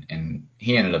 absolutely. And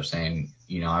he ended up saying,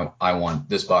 I want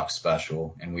this buck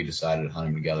special, and we decided to hunt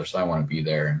him together. So I want to be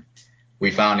there. And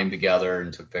we found him together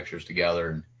and took pictures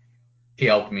together. And he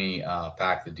helped me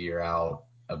pack the deer out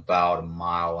about a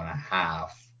mile and a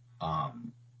half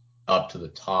up to the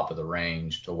top of the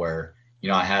range to where,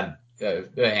 I had a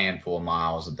handful of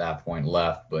miles at that point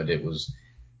left, but it was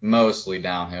mostly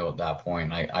downhill at that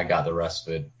point. I got the rest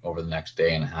of it over the next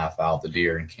day and a half out, the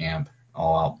deer in camp,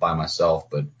 all out by myself.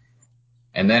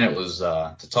 And then it was,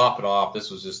 to top it off, this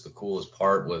was just the coolest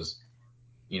part was,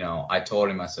 I told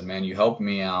him, I said, "Man, you helped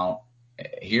me out.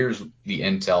 Here's the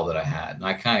intel that I had." And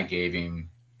I kind of gave him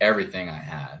everything I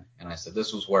had. And I said,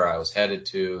 "This was where I was headed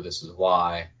to. This is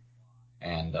why."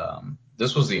 And,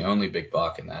 this was the only big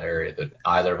buck in that area that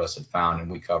either of us had found,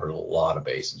 and we covered a lot of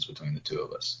basins between the two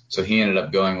of us. So he ended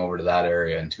up going over to that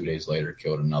area, and 2 days later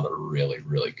killed another really,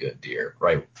 really good deer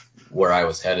right where I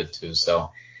was headed to.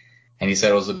 So, and he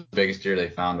said it was the biggest deer they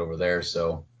found over there.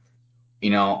 So,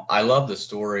 I love the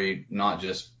story, not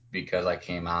just because I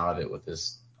came out of it with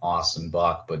this awesome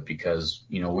buck, but because,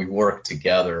 we worked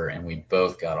together and we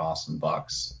both got awesome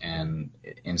bucks. And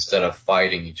instead of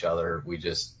fighting each other, we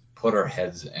just put our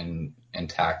heads and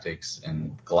tactics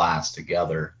and glass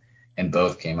together, and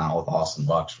both came out with awesome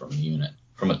bucks from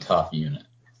a tough unit.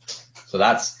 So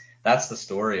that's the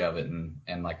story of it.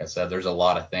 And like I said, there's a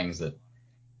lot of things that,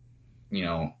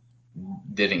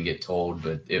 didn't get told,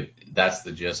 but that's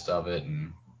the gist of it.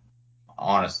 And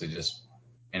honestly, just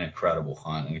an incredible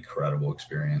hunt, an incredible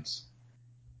experience.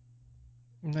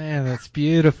 Man, that's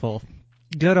beautiful.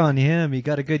 Good on him. He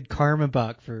got a good karma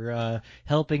buck for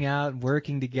helping out and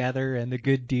working together, and the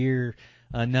good deer,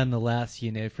 nonetheless.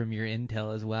 From your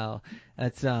intel as well.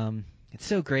 That's it's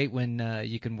so great when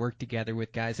you can work together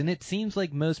with guys, and it seems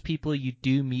like most people you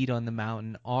do meet on the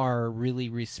mountain are really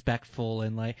respectful,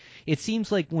 and it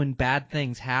seems like when bad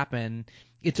things happen,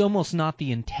 it's almost not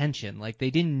the intention. Like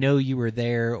they didn't know you were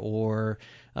there, or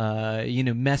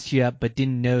mess you up, but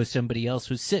didn't know somebody else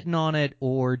was sitting on it,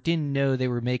 or didn't know they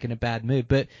were making a bad move.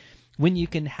 But when you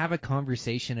can have a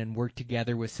conversation and work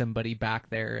together with somebody back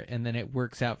there, and then it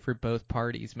works out for both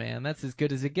parties, man, that's as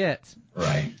good as it gets.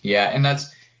 Right. Yeah. And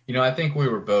that's, I think we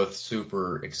were both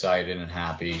super excited and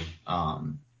happy,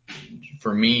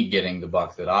 for me getting the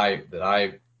buck that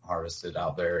I harvested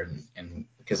out there. And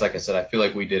because like I said, I feel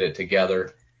like we did it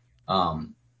together.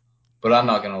 But I'm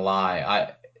not going to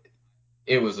lie.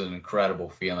 it was an incredible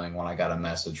feeling when I got a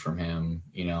message from him,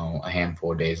 a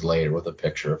handful of days later with a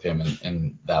picture of him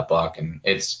and that buck. And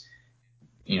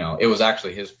it was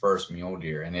actually his first mule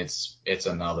deer, and it's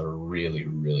another really,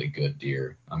 really good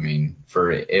deer. I mean,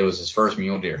 it was his first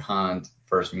mule deer hunt,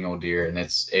 first mule deer, and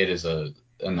it is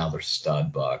another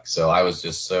stud buck. So I was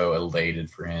just so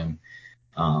elated for him.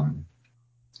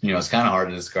 It's kind of hard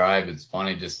to describe. It's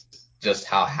funny just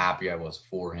how happy I was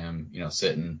for him,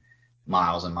 sitting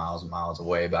miles and miles and miles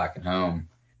away back at home.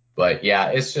 But yeah,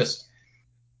 it's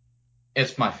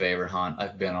my favorite hunt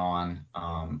I've been on.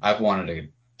 I've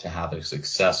wanted to have a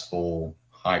successful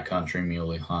high country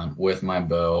muley hunt with my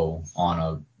bow on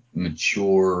a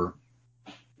mature,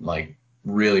 like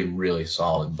really, really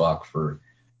solid buck for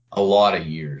a lot of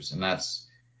years. And that's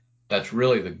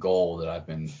really the goal that I've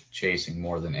been chasing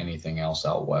more than anything else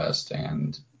out west.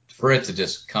 And for it to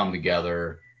just come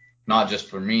together, not just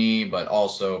for me, but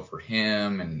also for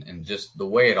him, and just the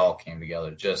way it all came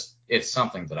together, it's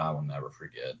something that I will never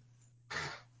forget.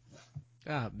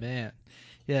 Oh man,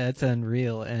 yeah, it's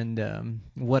unreal, and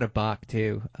what a buck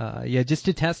too. Yeah, just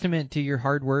a testament to your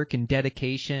hard work and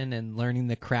dedication and learning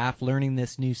the craft, learning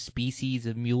this new species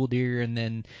of mule deer, and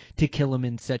then to kill them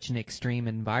in such an extreme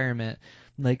environment.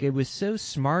 Like, it was so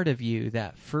smart of you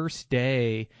that first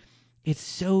day. It's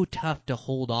so tough to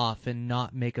hold off and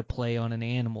not make a play on an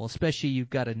animal, especially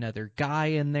you've got another guy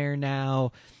in there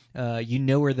now. You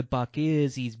know where the buck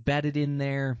is. He's bedded in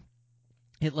there.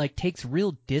 It like takes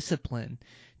real discipline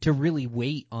to really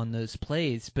wait on those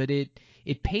plays, but it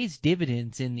pays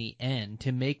dividends in the end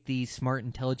to make these smart,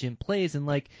 intelligent plays. And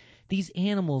like, these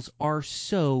animals are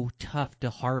so tough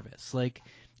to harvest. Like,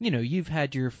 you've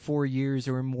had your 4 years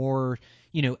or more,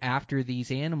 after these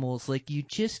animals. Like, you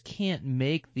just can't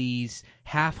make these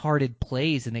half-hearted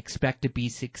plays and expect to be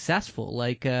successful.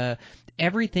 Like,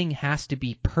 everything has to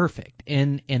be perfect,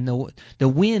 and the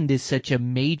wind is such a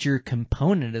major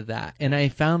component of that. And I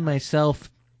found myself,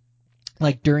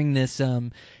 like, during this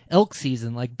elk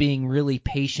season, like, being really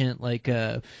patient, like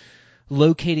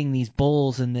locating these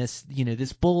bulls, and this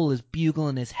bull is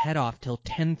bugling his head off till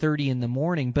 10:30 in the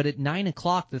morning, but at 9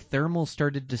 o'clock the thermals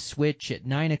started to switch. At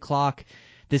 9 o'clock,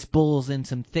 this bull's in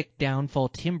some thick downfall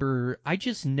timber. I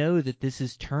just know that this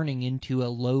is turning into a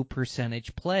low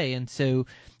percentage play, and so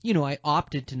I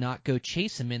opted to not go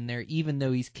chase him in there, even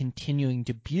though he's continuing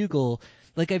to bugle.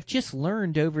 Like, I've just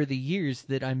learned over the years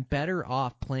that I'm better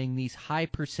off playing these high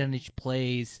percentage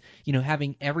plays,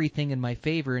 having everything in my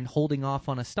favor and holding off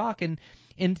on a stock. And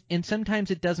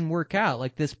sometimes it doesn't work out.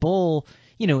 Like this bull,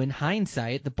 in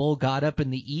hindsight, the bull got up in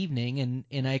the evening,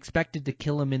 and I expected to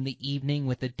kill him in the evening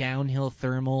with a downhill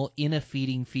thermal in a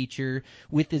feeding feature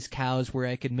with his cows where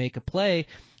I could make a play.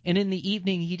 And in the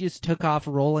evening, he just took off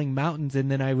rolling mountains,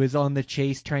 and then I was on the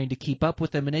chase trying to keep up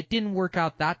with him, and it didn't work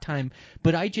out that time.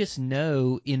 But I just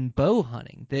know in bow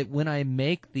hunting that when I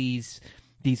make these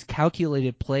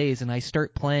calculated plays and I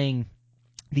start playing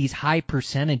these high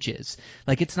percentages,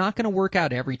 like, it's not going to work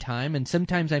out every time, and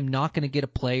sometimes I'm not going to get a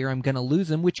play or I'm going to lose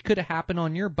him, which could have happened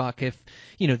on your buck if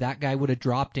that guy would have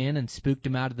dropped in and spooked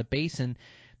him out of the basin.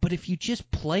 But if you just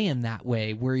play him that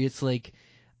way, where it's like,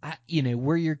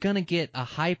 where you're going to get a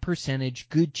high percentage,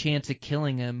 good chance of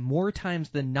killing him, more times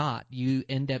than not, you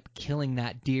end up killing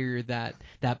that deer, that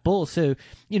bull. So,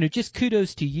 just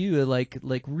kudos to you, like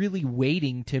really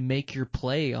waiting to make your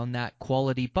play on that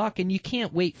quality buck. And you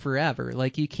can't wait forever.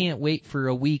 Like, you can't wait for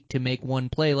a week to make one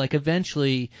play. Like,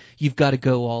 eventually you've got to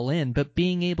go all in. But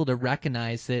being able to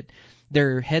recognize that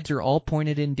their heads are all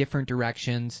pointed in different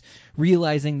directions,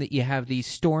 realizing that you have these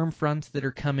storm fronts that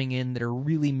are coming in that are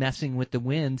really messing with the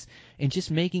winds, and just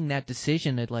making that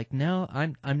decision of like, no,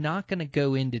 I'm not going to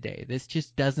go in today. This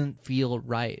just doesn't feel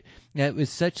right. It was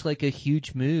such like a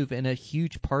huge move and a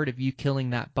huge part of you killing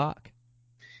that buck.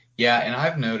 Yeah, and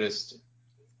I've noticed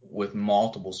with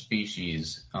multiple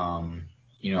species,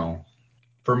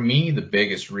 for me, the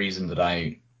biggest reason that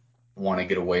I want to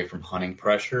get away from hunting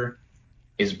pressure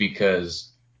is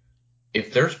because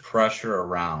if there's pressure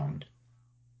around,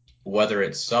 whether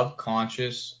it's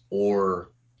subconscious or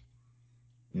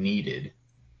needed,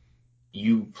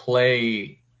 you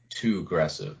play too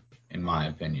aggressive, in my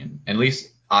opinion. At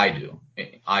least I do.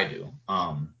 I do.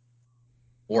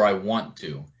 Or I want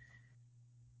to.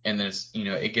 And then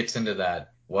it gets into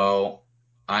that, well,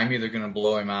 I'm either going to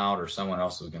blow him out or someone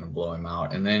else is going to blow him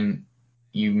out. And then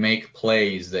you make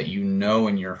plays that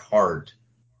in your heart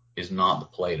is not the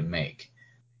play to make.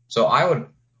 So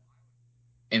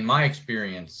in my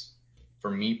experience,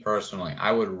 for me personally, I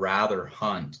would rather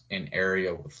hunt an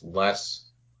area with less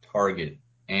target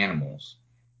animals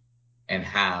and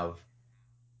have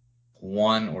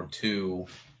one or two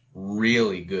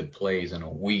really good plays in a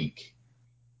week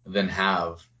than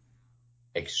have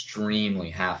extremely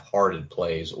half-hearted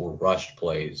plays or rushed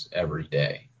plays every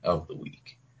day of the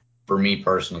week. For me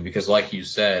personally, because like you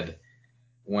said,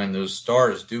 when those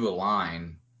stars do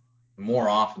align, more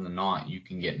often than not, you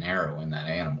can get an arrow in that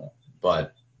animal.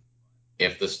 But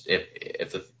if the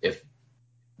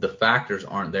factors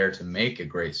aren't there to make a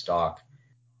great stock,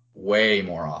 way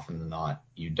more often than not,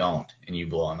 you don't, and you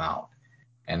blow them out.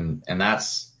 And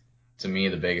that's, to me,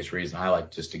 the biggest reason I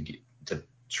like just to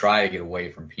try to get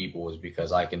away from people, is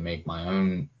because I can make my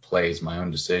own plays, my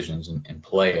own decisions, and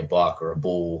play a buck or a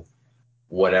bull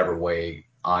whatever way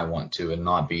I want to, and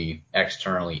not be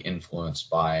externally influenced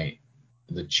by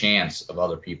the chance of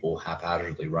other people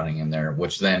haphazardly running in there,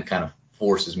 which then kind of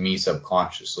forces me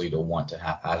subconsciously to want to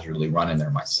haphazardly run in there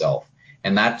myself.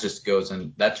 And that just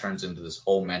that turns into this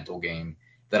whole mental game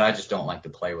that I just don't like to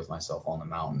play with myself on the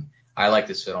mountain. I like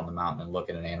to sit on the mountain and look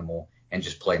at an animal and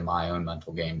just play my own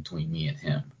mental game between me and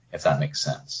him, if that makes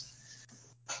sense.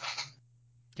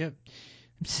 Yep.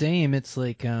 Same. It's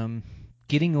like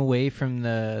getting away from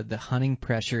the hunting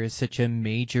pressure is such a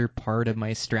major part of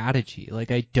my strategy.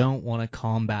 Like, I don't want to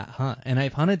combat hunt. And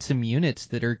I've hunted some units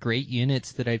that are great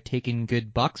units that I've taken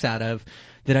good bucks out of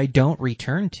that I don't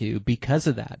return to because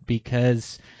of that.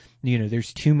 Because,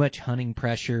 there's too much hunting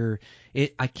pressure.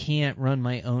 I can't run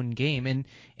my own game.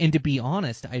 And to be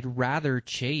honest, I'd rather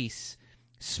chase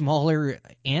smaller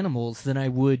animals than I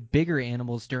would bigger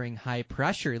animals during high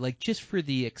pressure, like just for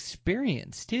the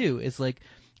experience too. Is like,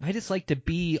 I just like to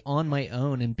be on my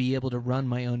own and be able to run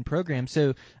my own program.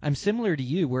 So I'm similar to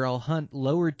you, where I'll hunt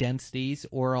lower densities,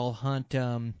 or I'll hunt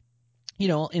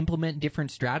I'll implement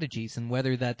different strategies, and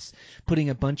whether that's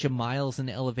putting a bunch of miles in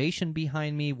elevation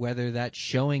behind me, whether that's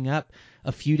showing up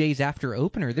a few days after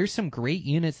opener. There's some great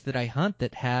units that I hunt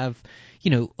that have,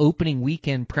 opening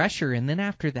weekend pressure, and then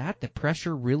after that, the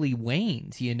pressure really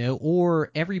wanes, or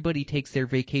everybody takes their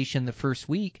vacation the first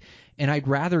week, and I'd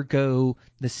rather go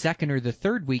the second or the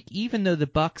third week, even though the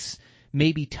bucks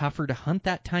may be tougher to hunt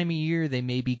that time of year. They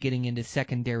may be getting into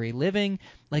secondary living.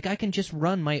 Like, I can just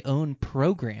run my own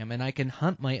program and I can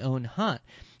hunt my own hunt.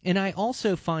 And I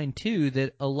also find too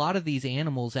that a lot of these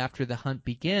animals, after the hunt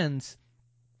begins,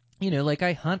 like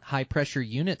I hunt high pressure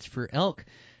units for elk,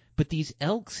 but these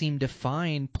elk seem to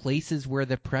find places where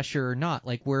the pressure are not,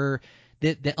 like where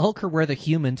the elk are where the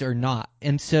humans are not.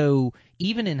 And so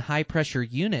even in high pressure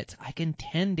units, I can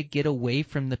tend to get away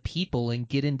from the people and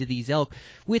get into these elk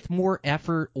with more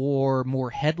effort or more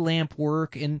headlamp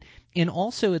work. And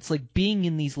also it's like being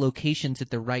in these locations at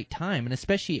the right time, and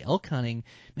especially elk hunting.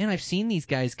 Man, I've seen these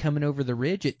guys coming over the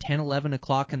ridge at 10, 11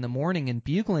 o'clock in the morning and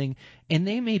bugling, and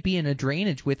they may be in a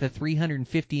drainage with a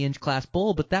 350-inch class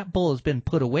bull, but that bull has been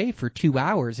put away for 2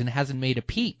 hours and hasn't made a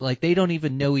peep. Like, they don't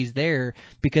even know he's there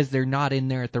because they're not in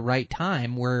there at the right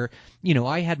time, where,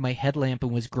 I had my headlamp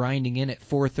and was grinding in at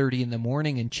 4:30 in the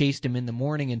morning and chased him in the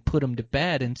morning and put him to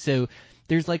bed. And so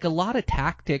there's like a lot of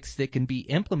tactics that can be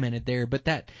implemented there, but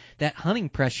that hunting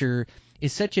pressure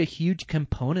is such a huge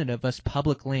component of us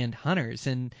public land hunters.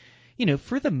 And,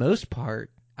 for the most part,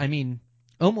 I mean,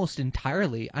 almost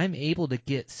entirely, I'm able to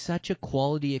get such a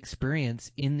quality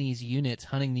experience in these units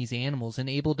hunting these animals, and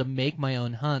able to make my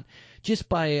own hunt just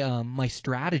by my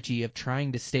strategy of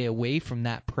trying to stay away from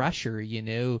that pressure,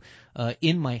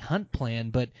 in my hunt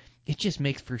plan. But it just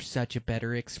makes for such a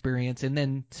better experience, and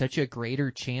then such a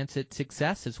greater chance at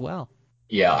success as well.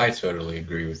 Yeah, I totally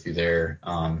agree with you there.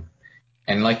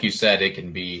 And like you said, it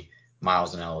can be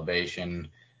miles in elevation,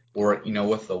 or,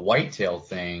 with the whitetail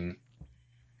thing,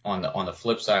 on the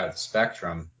flip side of the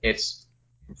spectrum, it's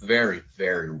very,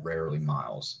 very rarely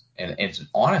miles, and it's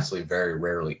honestly very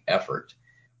rarely effort.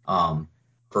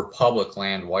 For public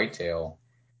land whitetail,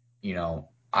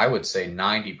 I would say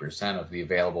 90% of the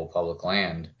available public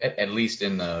land, at least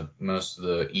in the most of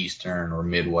the eastern or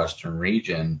midwestern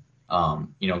region,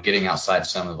 getting outside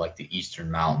some of like the eastern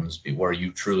mountains, where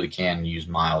you truly can use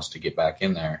miles to get back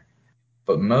in there.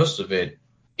 But most of it,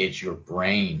 it's your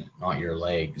brain, not your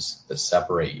legs, that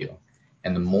separate you.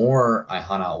 And the more I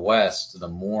hunt out west, the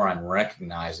more I'm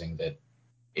recognizing that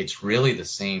it's really the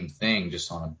same thing,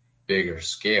 just on a bigger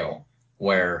scale,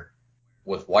 where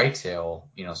with whitetail,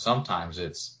 sometimes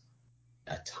it's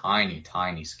a tiny,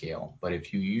 tiny scale. But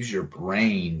if you use your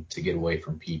brain to get away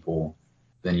from people,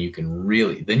 then you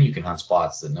can hunt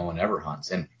spots that no one ever hunts.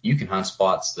 And you can hunt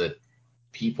spots that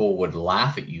people would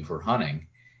laugh at you for hunting.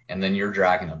 And then you're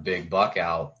dragging a big buck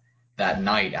out that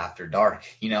night after dark,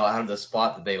 out of the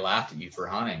spot that they laughed at you for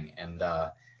hunting. And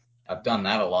I've done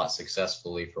that a lot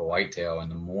successfully for whitetail.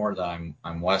 And the more that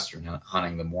I'm Western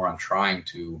hunting, the more I'm trying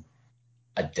to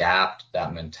adapt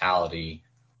that mentality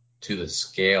to the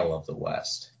scale of the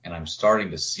West. And I'm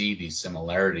starting to see these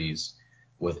similarities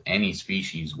with any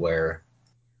species where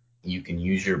you can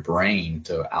use your brain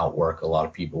to outwork a lot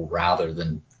of people rather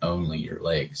than only your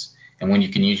legs. And when you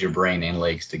can use your brain and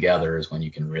legs together is when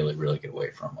you can really, really get away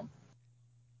from them.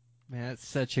 Man, that's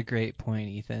such a great point,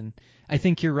 Ethan. I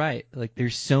think you're right. Like,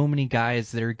 there's so many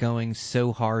guys that are going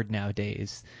so hard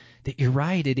nowadays that you're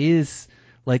right. It is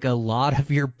like a lot of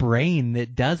your brain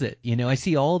that does it. You know, I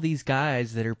see all these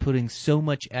guys that are putting so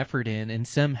much effort in, and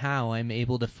somehow I'm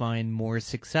able to find more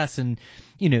success. And,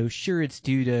 you know, sure, it's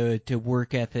due to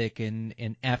work ethic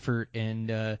and effort and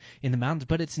in the mountains,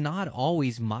 but it's not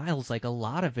always miles. Like, a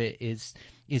lot of it is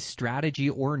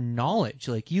strategy or knowledge.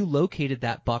 Like, you located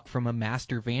that buck from a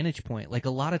master vantage point. Like,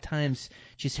 a lot of times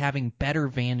just having better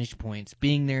vantage points,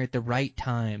 being there at the right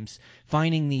times,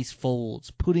 finding these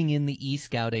folds, putting in the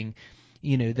e-scouting,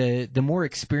 you know, the more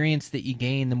experience that you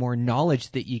gain, the more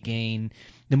knowledge that you gain,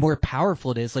 the more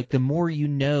powerful it is. Like, the more you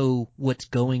know what's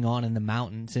going on in the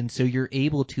mountains, and so you're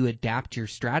able to adapt your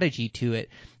strategy to it.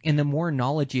 And the more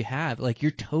knowledge you have, like,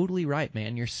 you're totally right,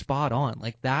 man. You're spot on.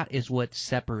 Like, that is what's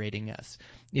separating us,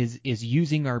 is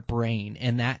using our brain,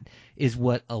 and that is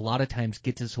what a lot of times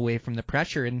gets us away from the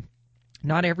pressure. And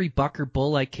not every buck or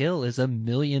bull I kill is a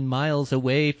million miles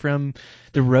away from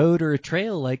the road or a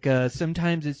trail. Like,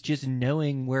 sometimes it's just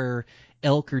knowing where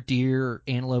elk or deer or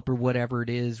antelope or whatever it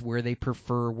is, where they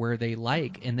prefer, where they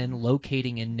like, and then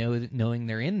locating and knowing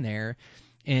they're in there.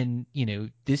 And, you know,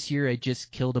 this year I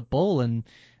just killed a bull, and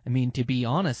I mean, to be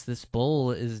honest, this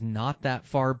bull is not that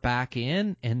far back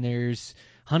in, and there's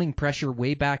hunting pressure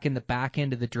way back in the back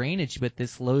end of the drainage, but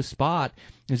this low spot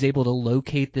was able to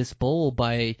locate this bull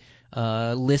by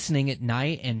listening at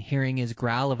night and hearing his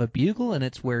growl of a bugle, and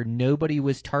it's where nobody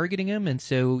was targeting him. And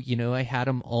so, you know, I had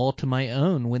him all to my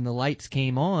own when the lights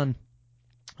came on.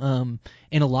 And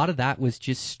a lot of that was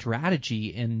just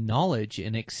strategy and knowledge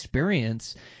and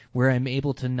experience, where I'm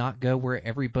able to not go where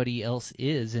everybody else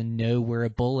is and know where a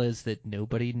bull is that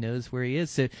nobody knows where he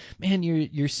is. So, man,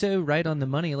 you're so right on the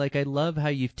money. Like, I love how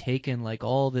you've taken like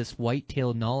all this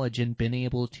whitetail knowledge and been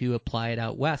able to apply it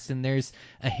out west. And there's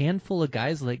a handful of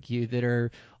guys like you that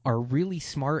are really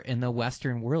smart in the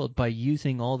Western world by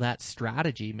using all that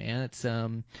strategy, man. It's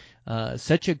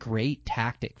such a great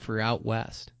tactic for out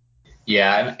west.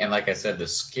 Yeah, and like I said, the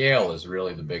scale is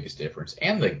really the biggest difference,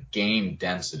 and the game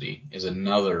density is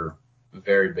another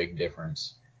very big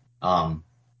difference. Um,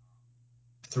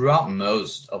 Throughout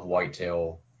most of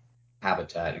whitetail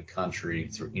habitat and country,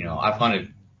 you know, I've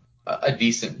hunted a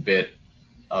decent bit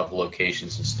of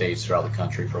locations and states throughout the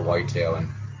country for whitetail, and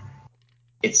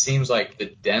it seems like the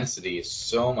density is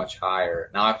so much higher.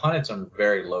 Now, I've hunted some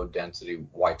very low density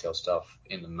whitetail stuff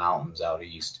in the mountains out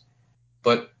east,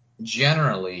 but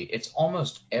generally, it's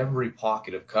almost every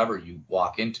pocket of cover you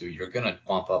walk into, you're going to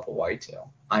bump up a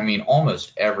whitetail. I mean,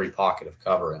 almost every pocket of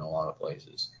cover in a lot of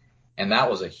places. And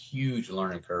that was a huge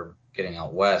learning curve getting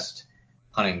out west,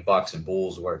 hunting bucks and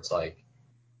bulls, where it's like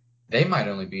they might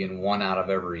only be in one out of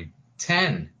every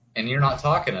 10. And you're not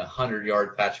talking a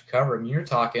 100-yard patch of cover. I mean, you're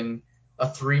talking a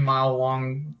 3-mile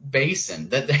long basin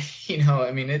that, you know,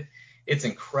 I mean, it's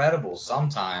incredible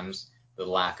sometimes the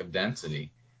lack of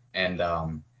density. And,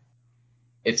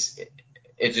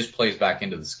 it just plays back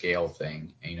into the scale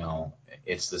thing. You know,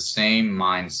 it's the same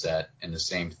mindset and the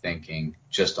same thinking,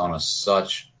 just on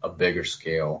such a bigger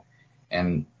scale.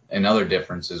 And another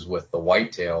difference is with the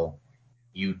whitetail,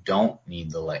 you don't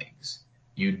need the legs.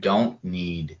 You don't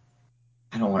need.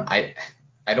 I don't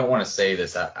want to say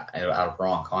this out of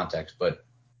wrong context, but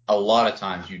a lot of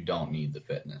times you don't need the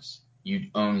fitness. You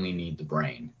only need the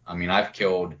brain. I mean, I have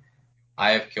killed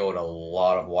a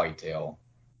lot of whitetail,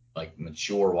 like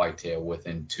mature whitetail,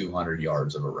 within 200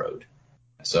 yards of a road.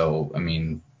 So, I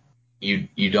mean,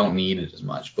 you don't need it as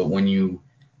much. But when you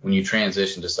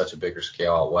transition to such a bigger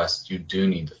scale out west, you do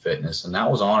need the fitness. And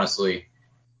that was honestly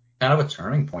kind of a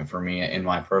turning point for me in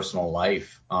my personal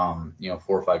life. You know,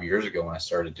 4 or 5 years ago when I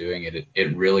started doing it,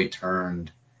 it really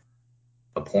turned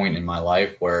a point in my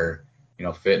life where, you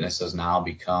know, fitness has now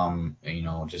become, you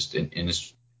know, just an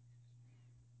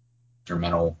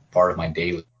instrumental part of my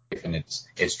daily life, and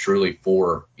it's truly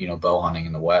for, you know, bow hunting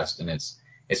in the West, and it's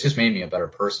just made me a better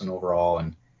person overall.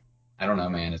 And I don't know,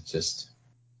 man, it's just,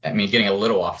 I mean, getting a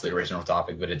little off the original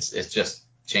topic, but it's just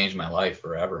changed my life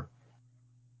forever.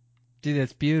 Dude,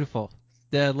 that's beautiful.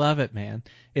 I love it, man.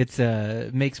 it's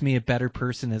makes me a better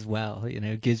person as well.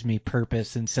 Gives me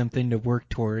purpose and something to work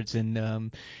towards.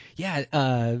 And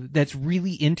that's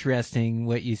really interesting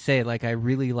what you say. Like, I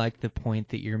really like the point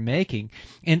that you're making.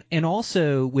 And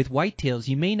also with whitetails,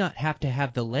 you may not have to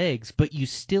have the legs, but you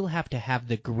still have to have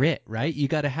the grit, right? You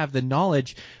got to have the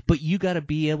knowledge, but you got to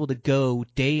be able to go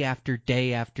day after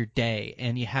day after day,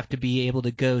 and you have to be able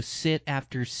to go sit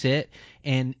after sit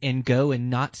and go and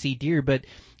not see deer. But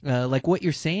like what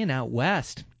you're saying out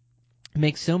west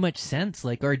makes so much sense.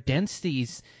 Like, our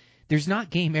densities, there's not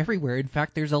game everywhere. In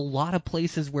fact, there's a lot of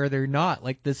places where they're not.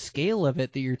 Like, the scale of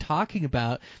it that you're talking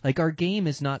about, like, our game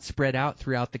is not spread out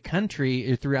throughout the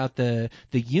country or throughout the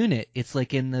unit. It's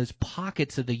like in those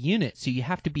pockets of the unit. So you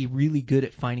have to be really good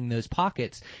at finding those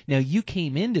pockets. Now, you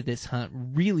came into this hunt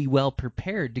really well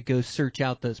prepared to go search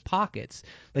out those pockets.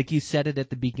 Like you said it at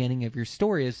the beginning of your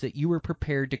story, is that you were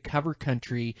prepared to cover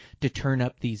country to turn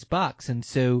up these bucks. And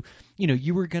so,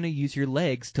 you were going to use your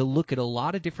legs to look at a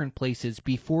lot of different places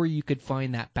before you could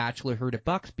find that bachelor herd of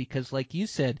bucks, because like you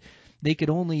said, they could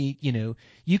only,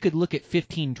 you could look at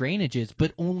 15 drainages,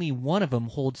 but only one of them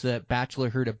holds a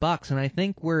bachelor herd of bucks. And I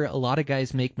think where a lot of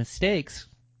guys make mistakes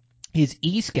is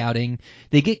e-scouting.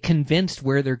 They get convinced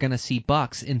where they're going to see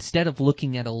bucks instead of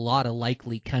looking at a lot of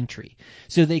likely country.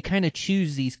 So they kind of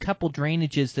choose these couple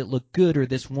drainages that look good, or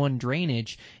this one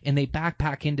drainage, and they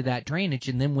backpack into that drainage,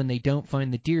 and then when they don't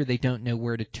find the deer, they don't know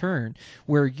where to turn.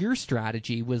 Where your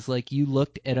strategy was like, you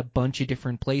looked at a bunch of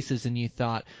different places and you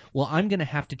thought, well, I'm going to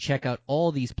have to check out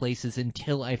all these places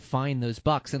until I find those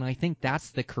bucks. And I think that's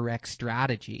the correct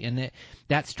strategy. And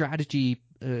that strategy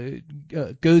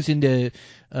goes into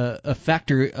a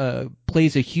factor,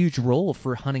 plays a huge role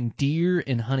for hunting deer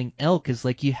and hunting elk. Is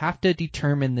like, you have to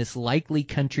determine this likely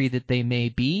country that they may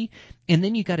be, and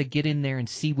then you got to get in there and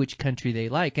see which country they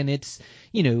like. And it's,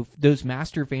 those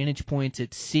master vantage points,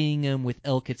 it's seeing them. With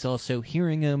elk, it's also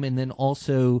hearing them, and then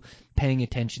also paying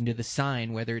attention to the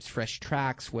sign, whether it's fresh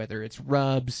tracks, whether it's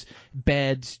rubs,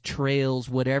 beds, trails,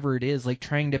 whatever it is, like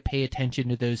trying to pay attention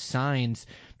to those signs.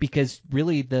 Because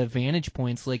really the vantage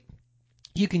points, like,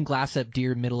 you can glass up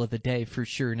deer middle of the day for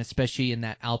sure, and especially in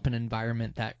that alpine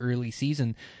environment, that early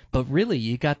season. But really,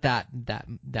 you got that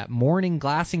morning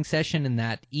glassing session and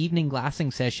that evening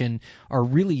glassing session are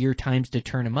really your times to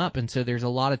turn them up. And so there's a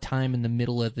lot of time in the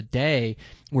middle of the day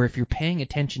where, if you're paying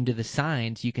attention to the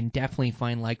signs, you can definitely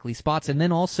find likely spots. And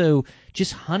then also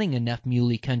just hunting enough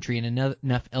muley country and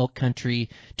enough elk country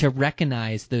to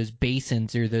recognize those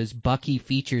basins or those bucky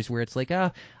features where it's like,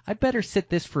 I better sit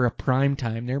this for a prime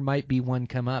time. There might be one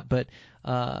come up, but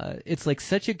it's like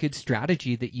such a good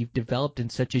strategy that you've developed in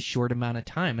such a short amount of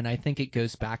time. And I think it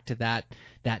goes back to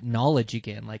that knowledge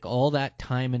again, like all that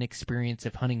time and experience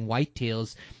of hunting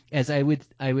whitetails. As I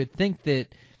would think that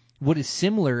what is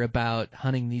similar about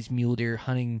hunting these mule deer,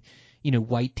 hunting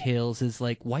whitetails, is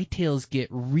like, whitetails get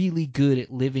really good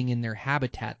at living in their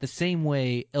habitat the same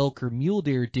way elk or mule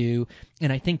deer do.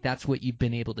 And I think that's what you've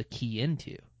been able to key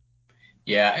into.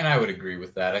 Yeah, and I would agree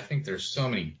with that. I think there's so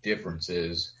many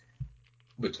differences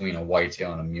between a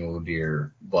whitetail and a mule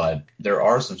deer, but there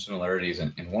are some similarities.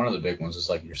 And one of the big ones is,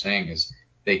 like you're saying, is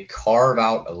they carve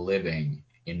out a living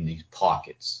in these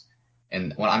pockets.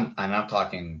 And I'm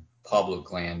talking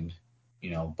public land,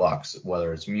 bucks,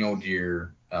 whether it's mule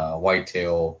deer,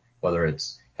 whitetail, whether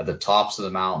it's at the tops of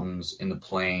the mountains, in the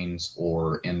plains,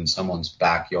 or in someone's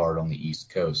backyard on the East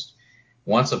Coast.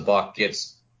 Once a buck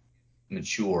gets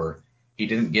mature, he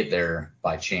didn't get there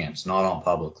by chance, not on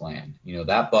public land.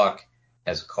 That buck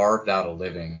has carved out a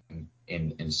living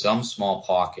in some small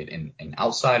pocket, and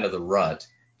outside of the rut,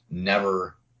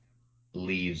 never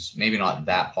leaves, maybe not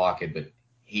that pocket, but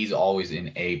he's always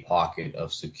in a pocket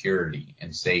of security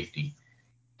and safety.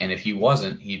 And if he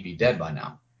wasn't, he'd be dead by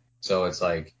now. So it's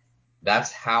like,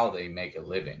 that's how they make a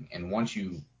living. And once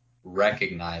you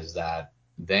recognize that,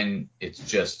 then it's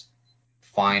just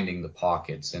finding the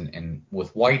pockets. And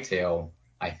with whitetail,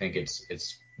 I think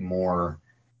it's more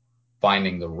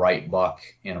finding the right buck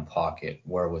in a pocket,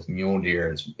 where with mule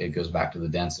deer, it goes back to the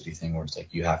density thing, where it's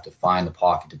like, you have to find the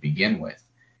pocket to begin with.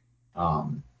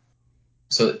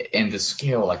 So, and the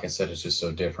scale, like I said, is just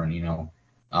so different.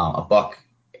 A buck,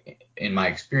 in my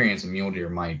experience, a mule deer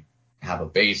might have a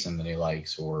basin that he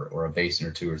likes, or a basin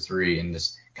or two or three in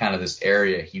this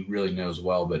area he really knows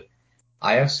well. But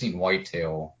I have seen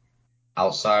whitetail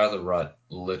outside of the rut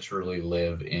literally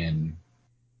live in,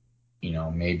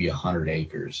 maybe 100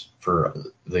 acres for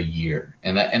the year.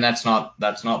 And that's not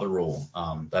the rule.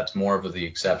 That's more of the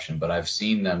exception, but I've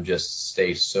seen them just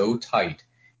stay so tight,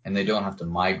 and they don't have to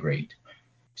migrate.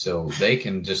 So they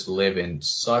can just live in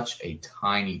such a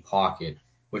tiny pocket,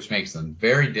 which makes them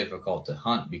very difficult to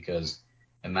hunt, because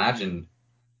imagine,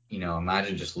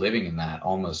 imagine just living in that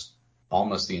almost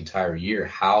the entire year,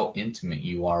 how intimate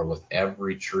you are with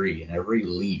every tree and every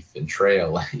leaf and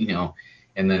trail,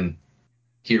 and then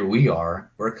here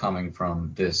we're coming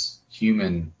from this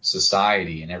human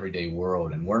society and everyday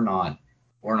world, and we're not,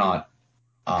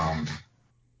 um,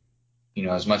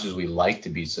 as much as we like to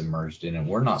be submerged in it,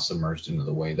 we're not submerged into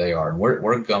the way they are. And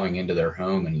we're going into their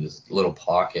home into this little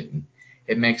pocket, and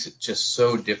it makes it just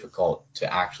so difficult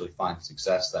to actually find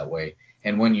success that way.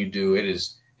 And when you do, it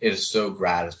is so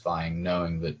gratifying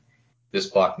knowing that this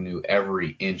buck knew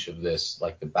every inch of this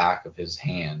like the back of his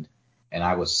hand, and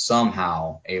I was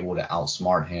somehow able to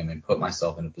outsmart him and put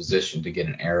myself in a position to get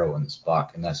an arrow in this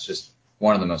buck. And that's just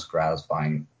one of the most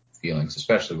gratifying feelings,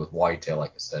 especially with whitetail,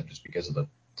 like I said, just because of the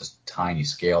just tiny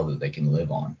scale that they can live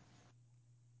on.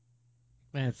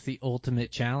 That's the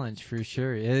ultimate challenge for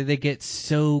sure. They get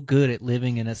so good at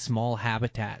living in a small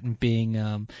habitat and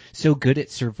being so good at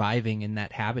surviving in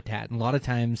that habitat. And a lot of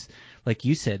times, like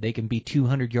you said, they can be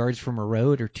 200 yards from a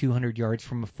road or 200 yards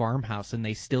from a farmhouse, and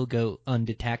they still go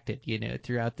undetected,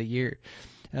 throughout the year.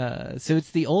 So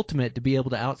it's the ultimate to be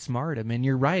able to outsmart them. And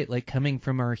you're right, like coming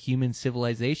from our human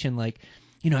civilization, like,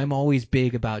 I'm always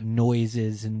big about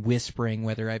noises and whispering,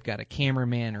 whether I've got a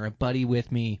cameraman or a buddy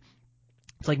with me.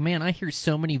 It's like, man, I hear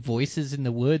so many voices in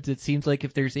the woods. It seems like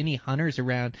if there's any hunters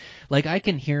around, like I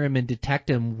can hear them and detect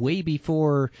them way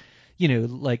before,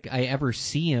 like I ever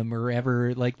see them or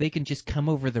ever, like they can just come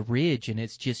over the ridge and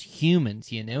it's just humans.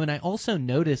 And I also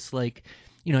notice like,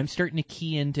 I'm starting to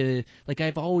key into, like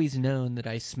I've always known that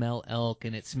I smell elk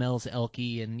and it smells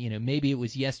elky and, maybe it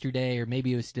was yesterday or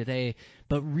maybe it was today,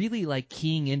 but really like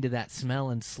keying into that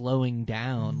smell and slowing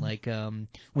down, like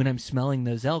when I'm smelling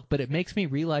those elk. But it makes me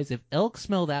realize if elk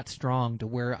smell that strong to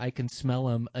where I can smell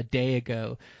them a day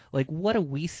ago, like what do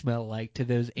we smell like to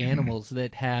those animals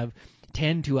that have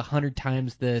 10 to 100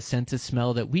 times the sense of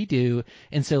smell that we do?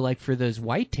 And so like for those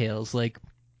whitetails, like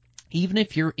even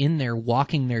if you're in there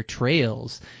walking their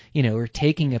trails, or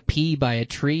taking a pee by a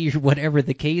tree or whatever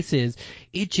the case is,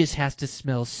 it just has to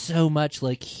smell so much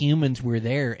like humans were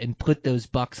there and put those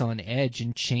bucks on edge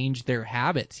and change their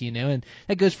habits, and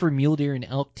that goes for mule deer and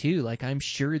elk too. Like I'm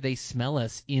sure they smell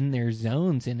us in their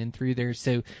zones and through there.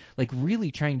 So like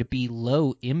really trying to be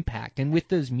low impact. And with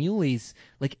those muleys,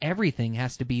 like everything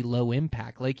has to be low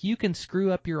impact. Like you can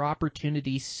screw up your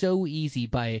opportunity so easy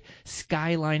by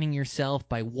skylining yourself,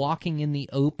 by walking in the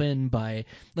open, by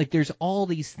like there's all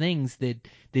these things that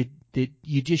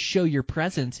you just show your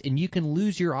presence, and you can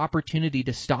lose your opportunity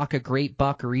to stalk a great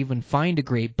buck or even find a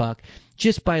great buck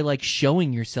just by like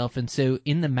showing yourself. And so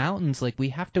in the mountains, like we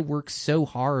have to work so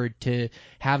hard to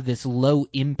have this low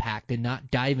impact and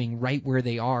not diving right where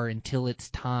they are until it's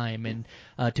time, and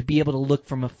to be able to look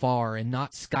from afar and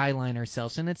not skyline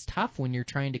ourselves. And it's tough when you're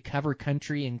trying to cover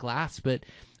country and glass, but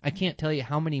I can't tell you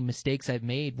how many mistakes I've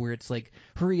made where it's like,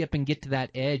 hurry up and get to that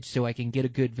edge so I can get a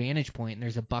good vantage point, and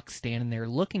there's a buck standing there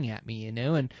looking at me,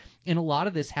 and a lot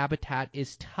of this habitat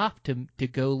is tough to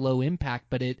go low impact,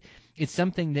 but it's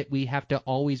something that we have to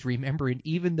always remember. And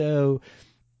even though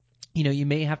you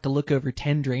may have to look over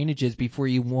 10 drainages before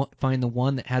you find the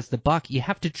one that has the buck, you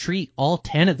have to treat all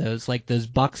 10 of those like those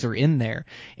bucks are in there.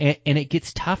 And it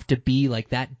gets tough to be like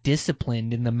that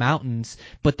disciplined in the mountains,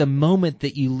 but the moment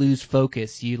that you lose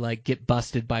focus, you like get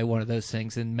busted by one of those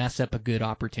things and mess up a good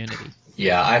opportunity.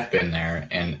 Yeah, I've been there,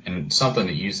 and something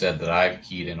that you said that I've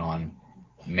keyed in on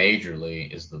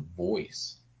majorly is the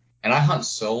voice. And I hunt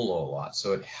solo a lot,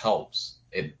 so it helps.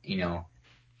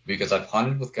 Because I've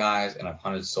hunted with guys and I've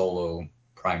hunted solo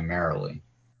primarily.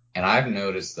 And I've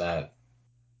noticed that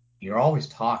you're always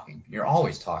talking. You're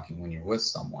always talking when you're with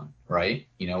someone, right?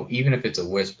 Even if it's a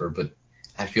whisper. But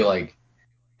I feel like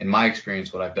in my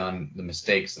experience, what I've done, the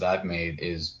mistakes that I've made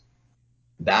is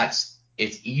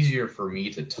it's easier for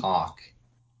me to talk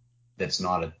that's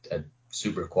not a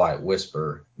super quiet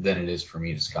whisper than it is for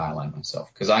me to skyline myself.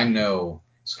 Because I know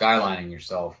skylining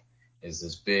yourself is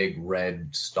this big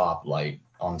red stoplight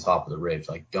on top of the ridge.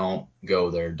 Like, don't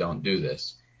go there, don't do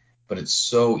this. But it's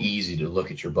so easy to look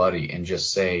at your buddy and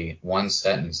just say one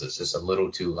sentence that's just a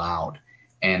little too loud.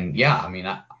 And yeah, I mean,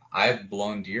 I've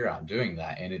blown deer out doing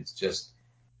that. And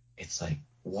it's like,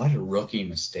 what a rookie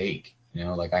mistake.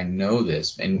 Like I know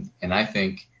this. And I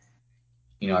think,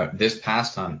 this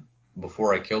past hunt,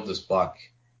 before I killed this buck,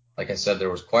 like I said, there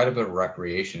was quite a bit of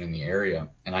recreation in the area,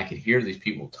 and I could hear these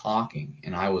people talking,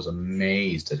 and I was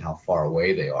amazed at how far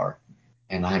away they are.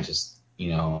 And I just,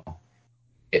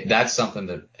 that's something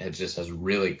that has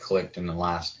really clicked in the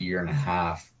last year and a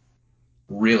half.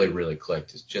 Really, really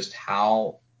clicked. Is just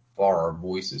how far our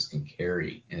voices can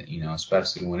carry, and,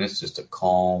 especially when it's just a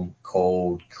calm,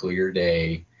 cold, clear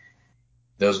day.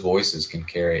 Those voices can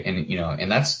carry,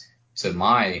 and that's to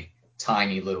my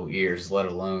tiny little ears, let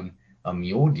alone a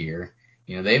mule deer.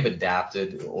 They've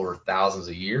adapted over thousands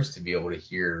of years to be able to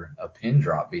hear a pin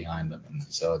drop behind them. And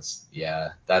so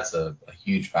that's a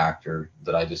huge factor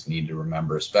that I just need to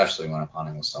remember, especially when I'm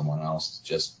hunting with someone else, to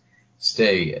just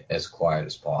stay as quiet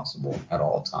as possible at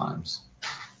all times.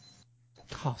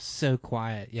 Oh, so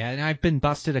quiet. Yeah, and I've been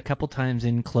busted a couple times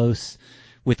in close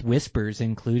with whispers,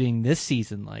 including this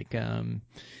season. Like,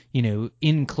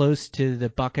 in close to the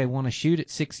buck I want to shoot at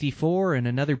 64, and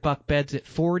another buck beds at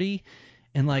 40.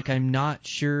 And, like, I'm not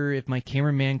sure if my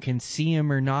cameraman can see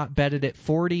him or not bedded at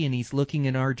 40, and he's looking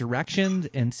in our direction.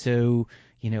 And so,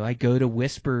 I go to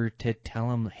whisper to tell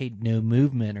him, hey, no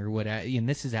movement or what. And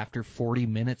this is after 40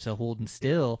 minutes of holding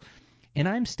still. And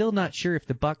I'm still not sure if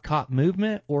the buck caught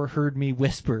movement or heard me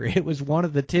whisper. It was one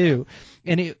of the two.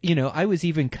 And I was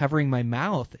even covering my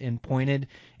mouth and pointed.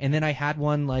 And then I had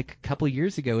one like a couple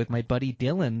years ago with my buddy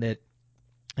Dylan that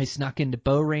I snuck into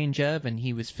bow range of, and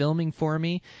he was filming for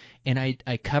me, and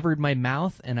I covered my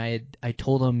mouth, and I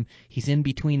told him he's in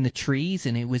between the trees,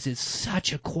 and it was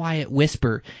such a quiet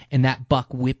whisper, and that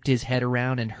buck whipped his head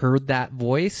around and heard that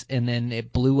voice, and then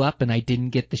it blew up, and I didn't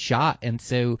get the shot. And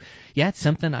so, yeah, it's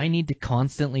something I need to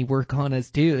constantly work on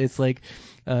as too. It's like,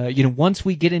 once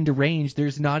we get into range,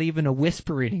 there's not even a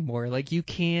whisper anymore. Like, you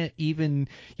can't even,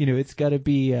 it's got to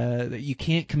be, you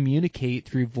can't communicate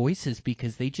through voices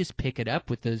because they just pick it up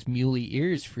with those muley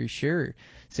ears for sure.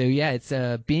 So yeah, it's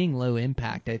being low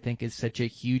impact, I think, is such a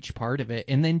huge part of it.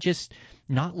 And then just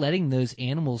not letting those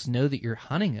animals know that you're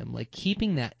hunting them, like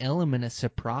keeping that element of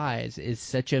surprise is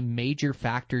such a major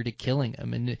factor to killing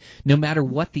them. And no matter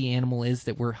what the animal is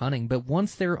that we're hunting, but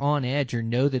once they're on edge or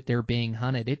know that they're being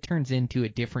hunted, it turns into a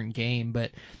different game.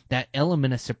 But that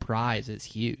element of surprise is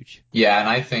huge. Yeah, and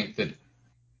I think that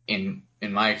in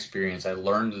my experience, I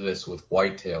learned this with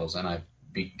whitetails, and I've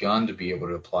begun to be able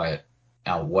to apply it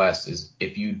out west, is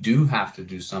if you do have to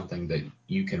do something that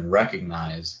you can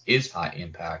recognize is high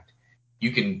impact,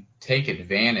 you can take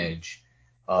advantage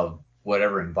of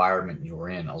whatever environment you're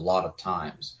in a lot of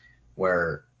times.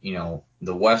 Where,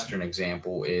 the Western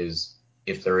example is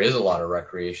if there is a lot of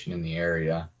recreation in the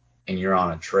area and you're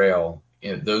on a trail,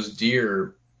 those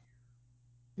deer,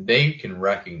 they can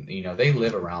recognize, they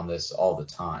live around this all the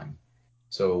time.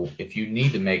 So if you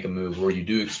need to make a move where you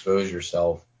do expose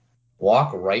yourself,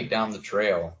 walk right down the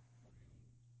trail.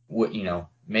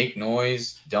 Make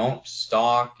noise. Don't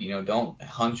stalk. Don't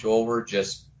hunch over.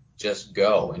 Just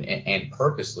go and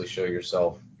purposely show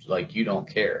yourself like you don't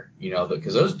care.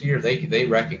 Because those deer, they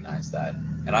recognize that.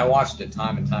 And I watched it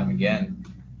time and time again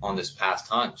on this past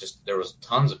hunt. Just there was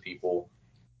tons of people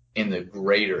in the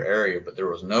greater area, but there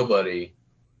was nobody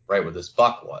right where this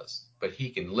buck was. But he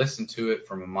can listen to it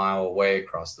from a mile away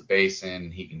across the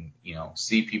basin. He can,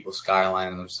 see people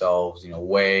skylining themselves,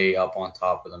 way up on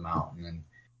top of the mountain. And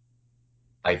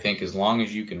I think as long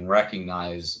as you can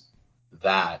recognize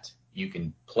that, you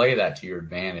can play that to your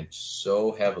advantage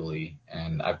so heavily.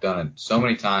 And I've done it so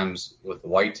many times with the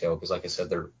whitetail because, like I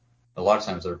said, a lot of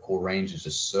times their core range is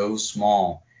just so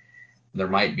small. There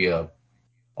might be a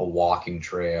walking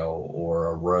trail or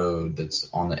a road that's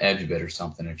on the edge of it or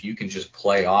something. If you can just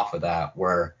play off of that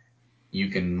where you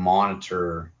can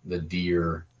monitor the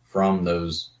deer from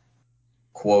those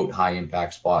quote high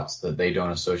impact spots that they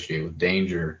don't associate with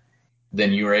danger,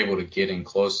 then you're able to get in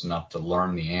close enough to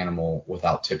learn the animal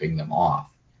without tipping them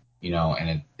off.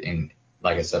 And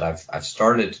like I said, I've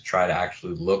started to try to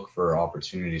actually look for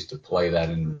opportunities to play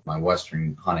that in my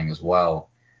Western hunting as well,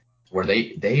 where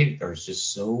they are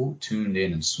just so tuned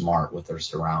in and smart with their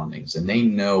surroundings, and they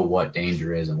know what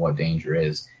danger is and what danger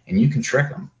is, and you can trick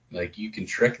them. Like, you can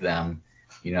trick them,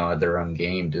 at their own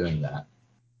game doing that.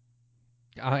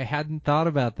 I hadn't thought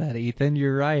about that, Ethan.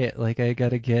 You're right. Like, I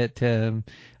gotta get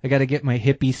my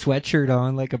hippie sweatshirt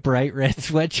on, like a bright red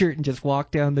sweatshirt, and just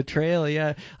walk down the trail.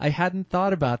 Yeah, I hadn't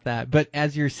thought about that. But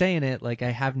as you're saying it, like,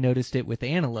 I have noticed it with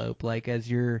antelope. Like,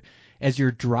 as you're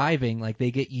driving, like,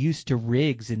 they get used to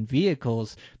rigs and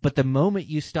vehicles, but the moment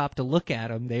you stop to look at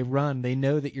them, they run. They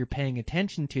know that you're paying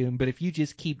attention to them. But if you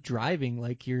just keep driving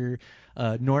like you're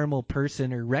a normal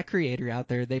person or recreator out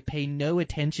there, they pay no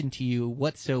attention to you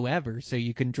whatsoever. So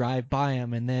you can drive by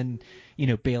them and then,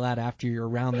 bail out after you're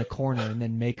around the corner and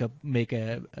then make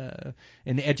an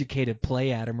educated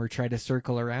play at them or try to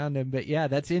circle around them. But yeah,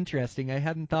 that's interesting. I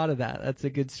hadn't thought of that. That's a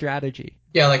good strategy.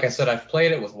 Yeah, like I said, I've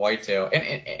played it with whitetail, and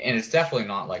it's definitely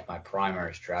not like my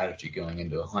primary strategy going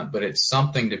into a hunt, but it's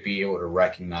something to be able to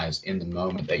recognize in the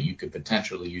moment that you could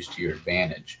potentially use to your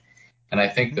advantage. And I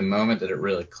think Mm-hmm. the moment that it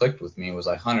really clicked with me was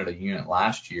I hunted a unit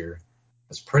last year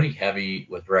that's pretty heavy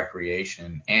with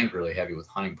recreation and really heavy with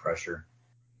hunting pressure,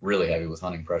 really heavy with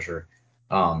hunting pressure.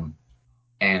 Um,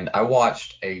 and I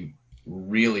watched a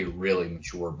really, really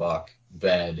mature buck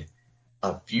bed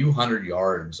a few hundred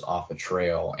yards off a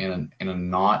trail in a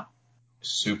not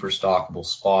super stalkable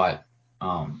spot.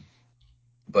 Um,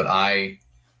 but I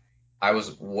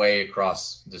was way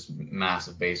across this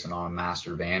massive basin on a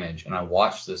master advantage, and I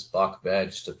watched this buck bed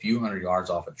just a few hundred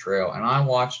yards off a trail, and I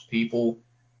watched people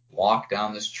walk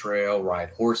down this trail,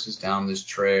 ride horses down this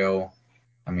trail.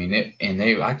 I mean,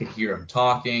 I could hear them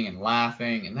talking and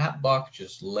laughing, and that buck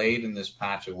just laid in this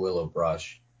patch of willow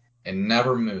brush and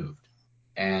never moved.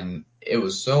 And it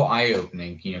was so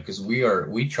eye-opening, because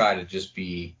we try to just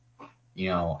be,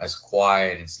 as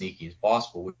quiet and sneaky as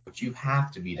possible, which you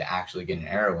have to be to actually get an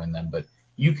arrow in them. But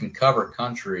you can cover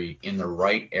country in the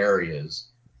right areas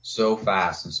so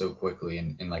fast and so quickly.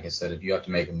 And like I said, if you have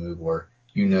to make a move where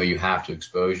you have to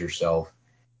expose yourself,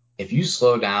 if you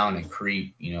slow down and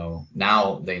creep,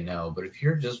 now they know. But if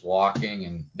you're just walking,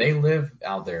 and they live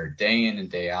out there day in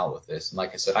and day out with this, and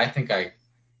like I said, I think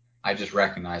I just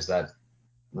recognize that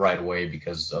right away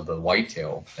because of the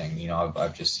whitetail thing.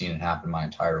 I've just seen it happen my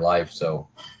entire life. So,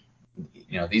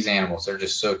 these animals, they're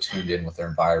just so tuned in with their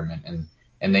environment,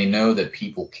 and they know that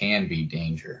people can be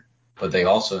danger, but they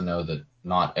also know that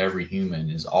not every human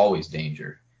is always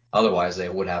danger. Otherwise, they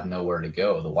would have nowhere to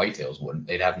go. The whitetails wouldn't.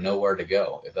 They'd have nowhere to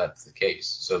go if that's the case.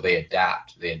 So they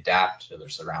adapt. They adapt to their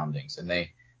surroundings, and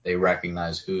they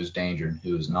recognize who is danger and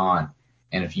who is not.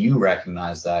 And if you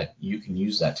recognize that, you can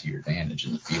use that to your advantage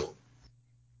in the field.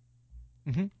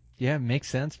 Mm-hmm. Yeah, makes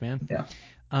sense, man. Yeah.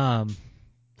 Um,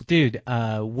 Dude,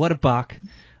 what a buck.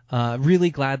 Really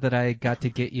glad that I got to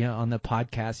get you on the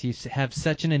podcast. You have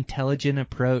such an intelligent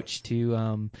approach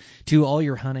to all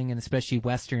your hunting, and especially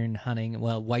Western hunting,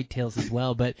 well, whitetails as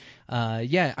well. But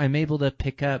yeah, I'm able to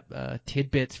pick up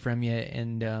tidbits from you,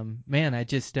 and man, I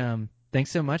just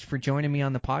thanks so much for joining me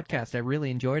on the podcast. I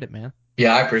really enjoyed it, man.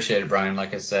 Yeah, I appreciate it, Brian.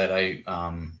 Like I said, I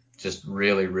just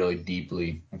really, really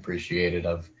deeply appreciate it.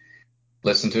 I've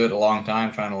listened to it a long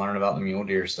time trying to learn about the mule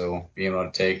deer. So being able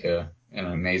to take an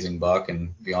amazing buck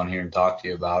and be on here and talk to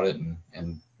you about it,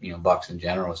 and bucks in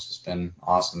general, it's just been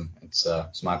awesome.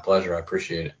 It's my pleasure. I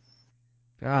appreciate it.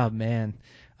 Oh man,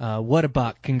 what a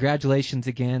buck! Congratulations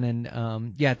again,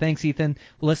 and yeah, thanks, Ethan.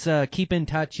 Let's keep in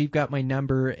touch. You've got my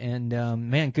number, and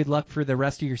man, good luck for the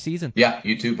rest of your season. Yeah,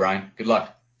 you too, Brian. Good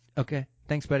luck. Okay,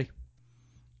 thanks, buddy.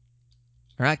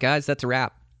 All right, guys, that's a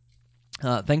wrap.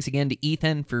 Thanks again to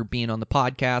Ethan for being on the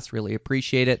podcast. Really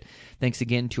appreciate it. Thanks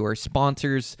again to our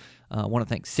sponsors. I want to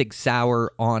thank Sig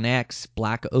Sauer, On X,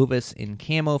 Black Ovis, and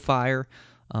Camo Fire.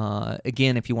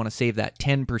 Again, if you want to save that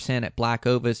 10% at Black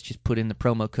Ovis, just put in the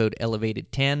promo code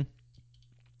Elevated10.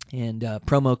 And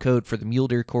promo code for the Mule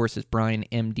Deer course is Brian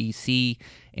MDC,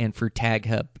 and for Tag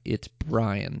Hub, it's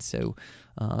Brian. So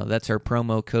that's our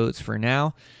promo codes for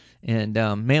now. And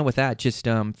man, with that, just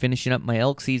finishing up my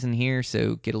elk season here,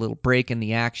 so get a little break in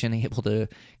the action, able to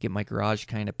get my garage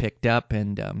kind of picked up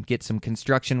and get some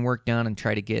construction work done and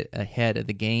try to get ahead of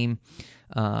the game.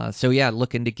 So yeah,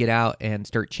 looking to get out and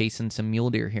start chasing some mule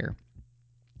deer here.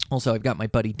 Also, I've got my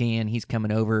buddy Dan. He's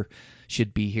coming over.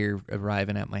 Should be here,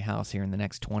 arriving at my house here in the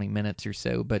next 20 minutes or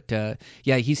so. But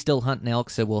yeah, he's still hunting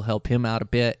elk, so we'll help him out a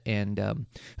bit and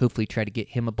hopefully try to get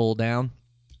him a bull down.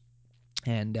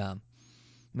 And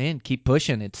man, keep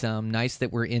pushing. It's nice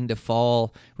that we're into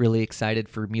fall. Really excited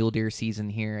for mule deer season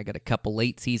here. I got a couple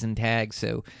late season tags,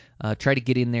 so try to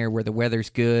get in there where the weather's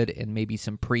good and maybe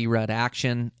some pre-rut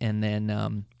action, and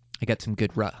then I got some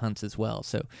good rut hunts as well.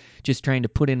 So just trying to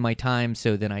put in my time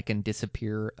so then I can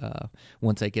disappear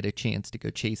once I get a chance to go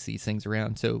chase these things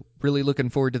around. So really looking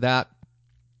forward to that.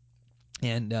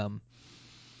 And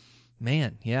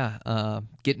man, yeah,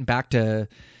 getting back to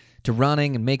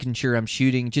running and making sure I'm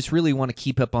shooting. Just really want to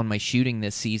keep up on my shooting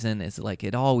this season. Is like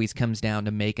it always comes down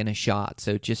to making a shot.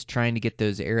 So just trying to get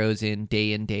those arrows in,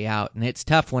 day out. And it's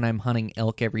tough when I'm hunting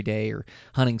elk every day or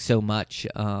hunting so much.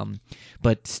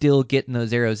 But still getting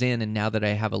those arrows in. And now that I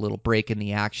have a little break in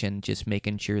the action, just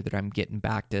making sure that I'm getting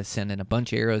back to sending a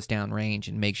bunch of arrows down range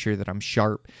and make sure that I'm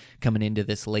sharp coming into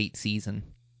this late season.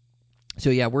 So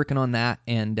yeah, working on that,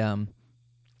 and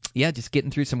yeah, just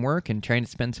getting through some work and trying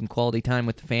to spend some quality time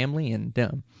with the family and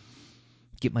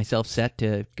get myself set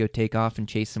to go take off and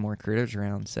chase some more critters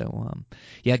around. So,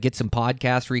 get some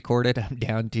podcasts recorded. I'm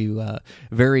down to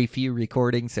very few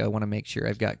recordings, so I want to make sure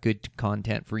I've got good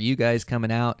content for you guys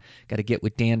coming out. Got to get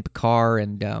with Dan Picard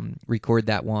and record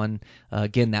that one.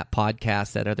 Again, that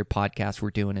podcast, that other podcast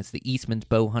we're doing is the Eastman's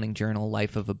Bow Hunting Journal,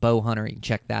 Life of a Bow Hunter. You can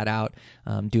check that out.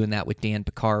 Doing that with Dan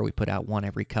Picard. We put out one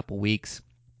every couple weeks.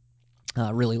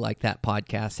 Really like that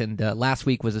podcast. And last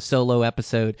week was a solo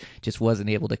episode. Just wasn't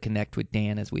able to connect with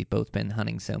Dan as we've both been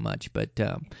hunting so much. But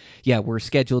we're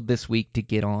scheduled this week to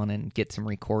get on and get some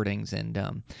recordings.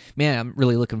 And man, I'm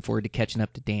really looking forward to catching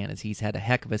up to Dan as he's had a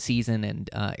heck of a season and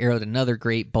arrowed another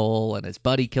great bull, and his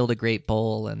buddy killed a great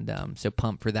bull. And so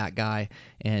pumped for that guy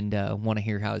and want to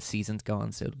hear how his season's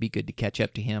gone. So it'll be good to catch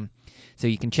up to him. So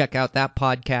you can check out that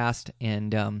podcast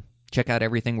and check out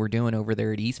everything we're doing over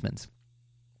there at Eastman's.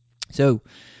 So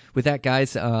with that,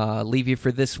 guys, I'll leave you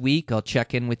for this week. I'll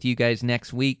check in with you guys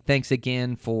next week. Thanks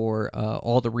again for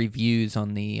all the reviews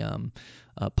on the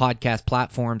podcast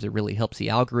platforms. It really helps the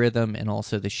algorithm, and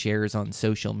also the shares on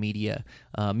social media.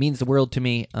 Means the world to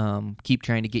me. Keep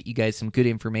trying to get you guys some good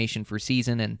information for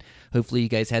season, and hopefully you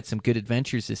guys had some good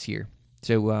adventures this year.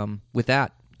 So with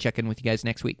that, check in with you guys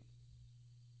next week.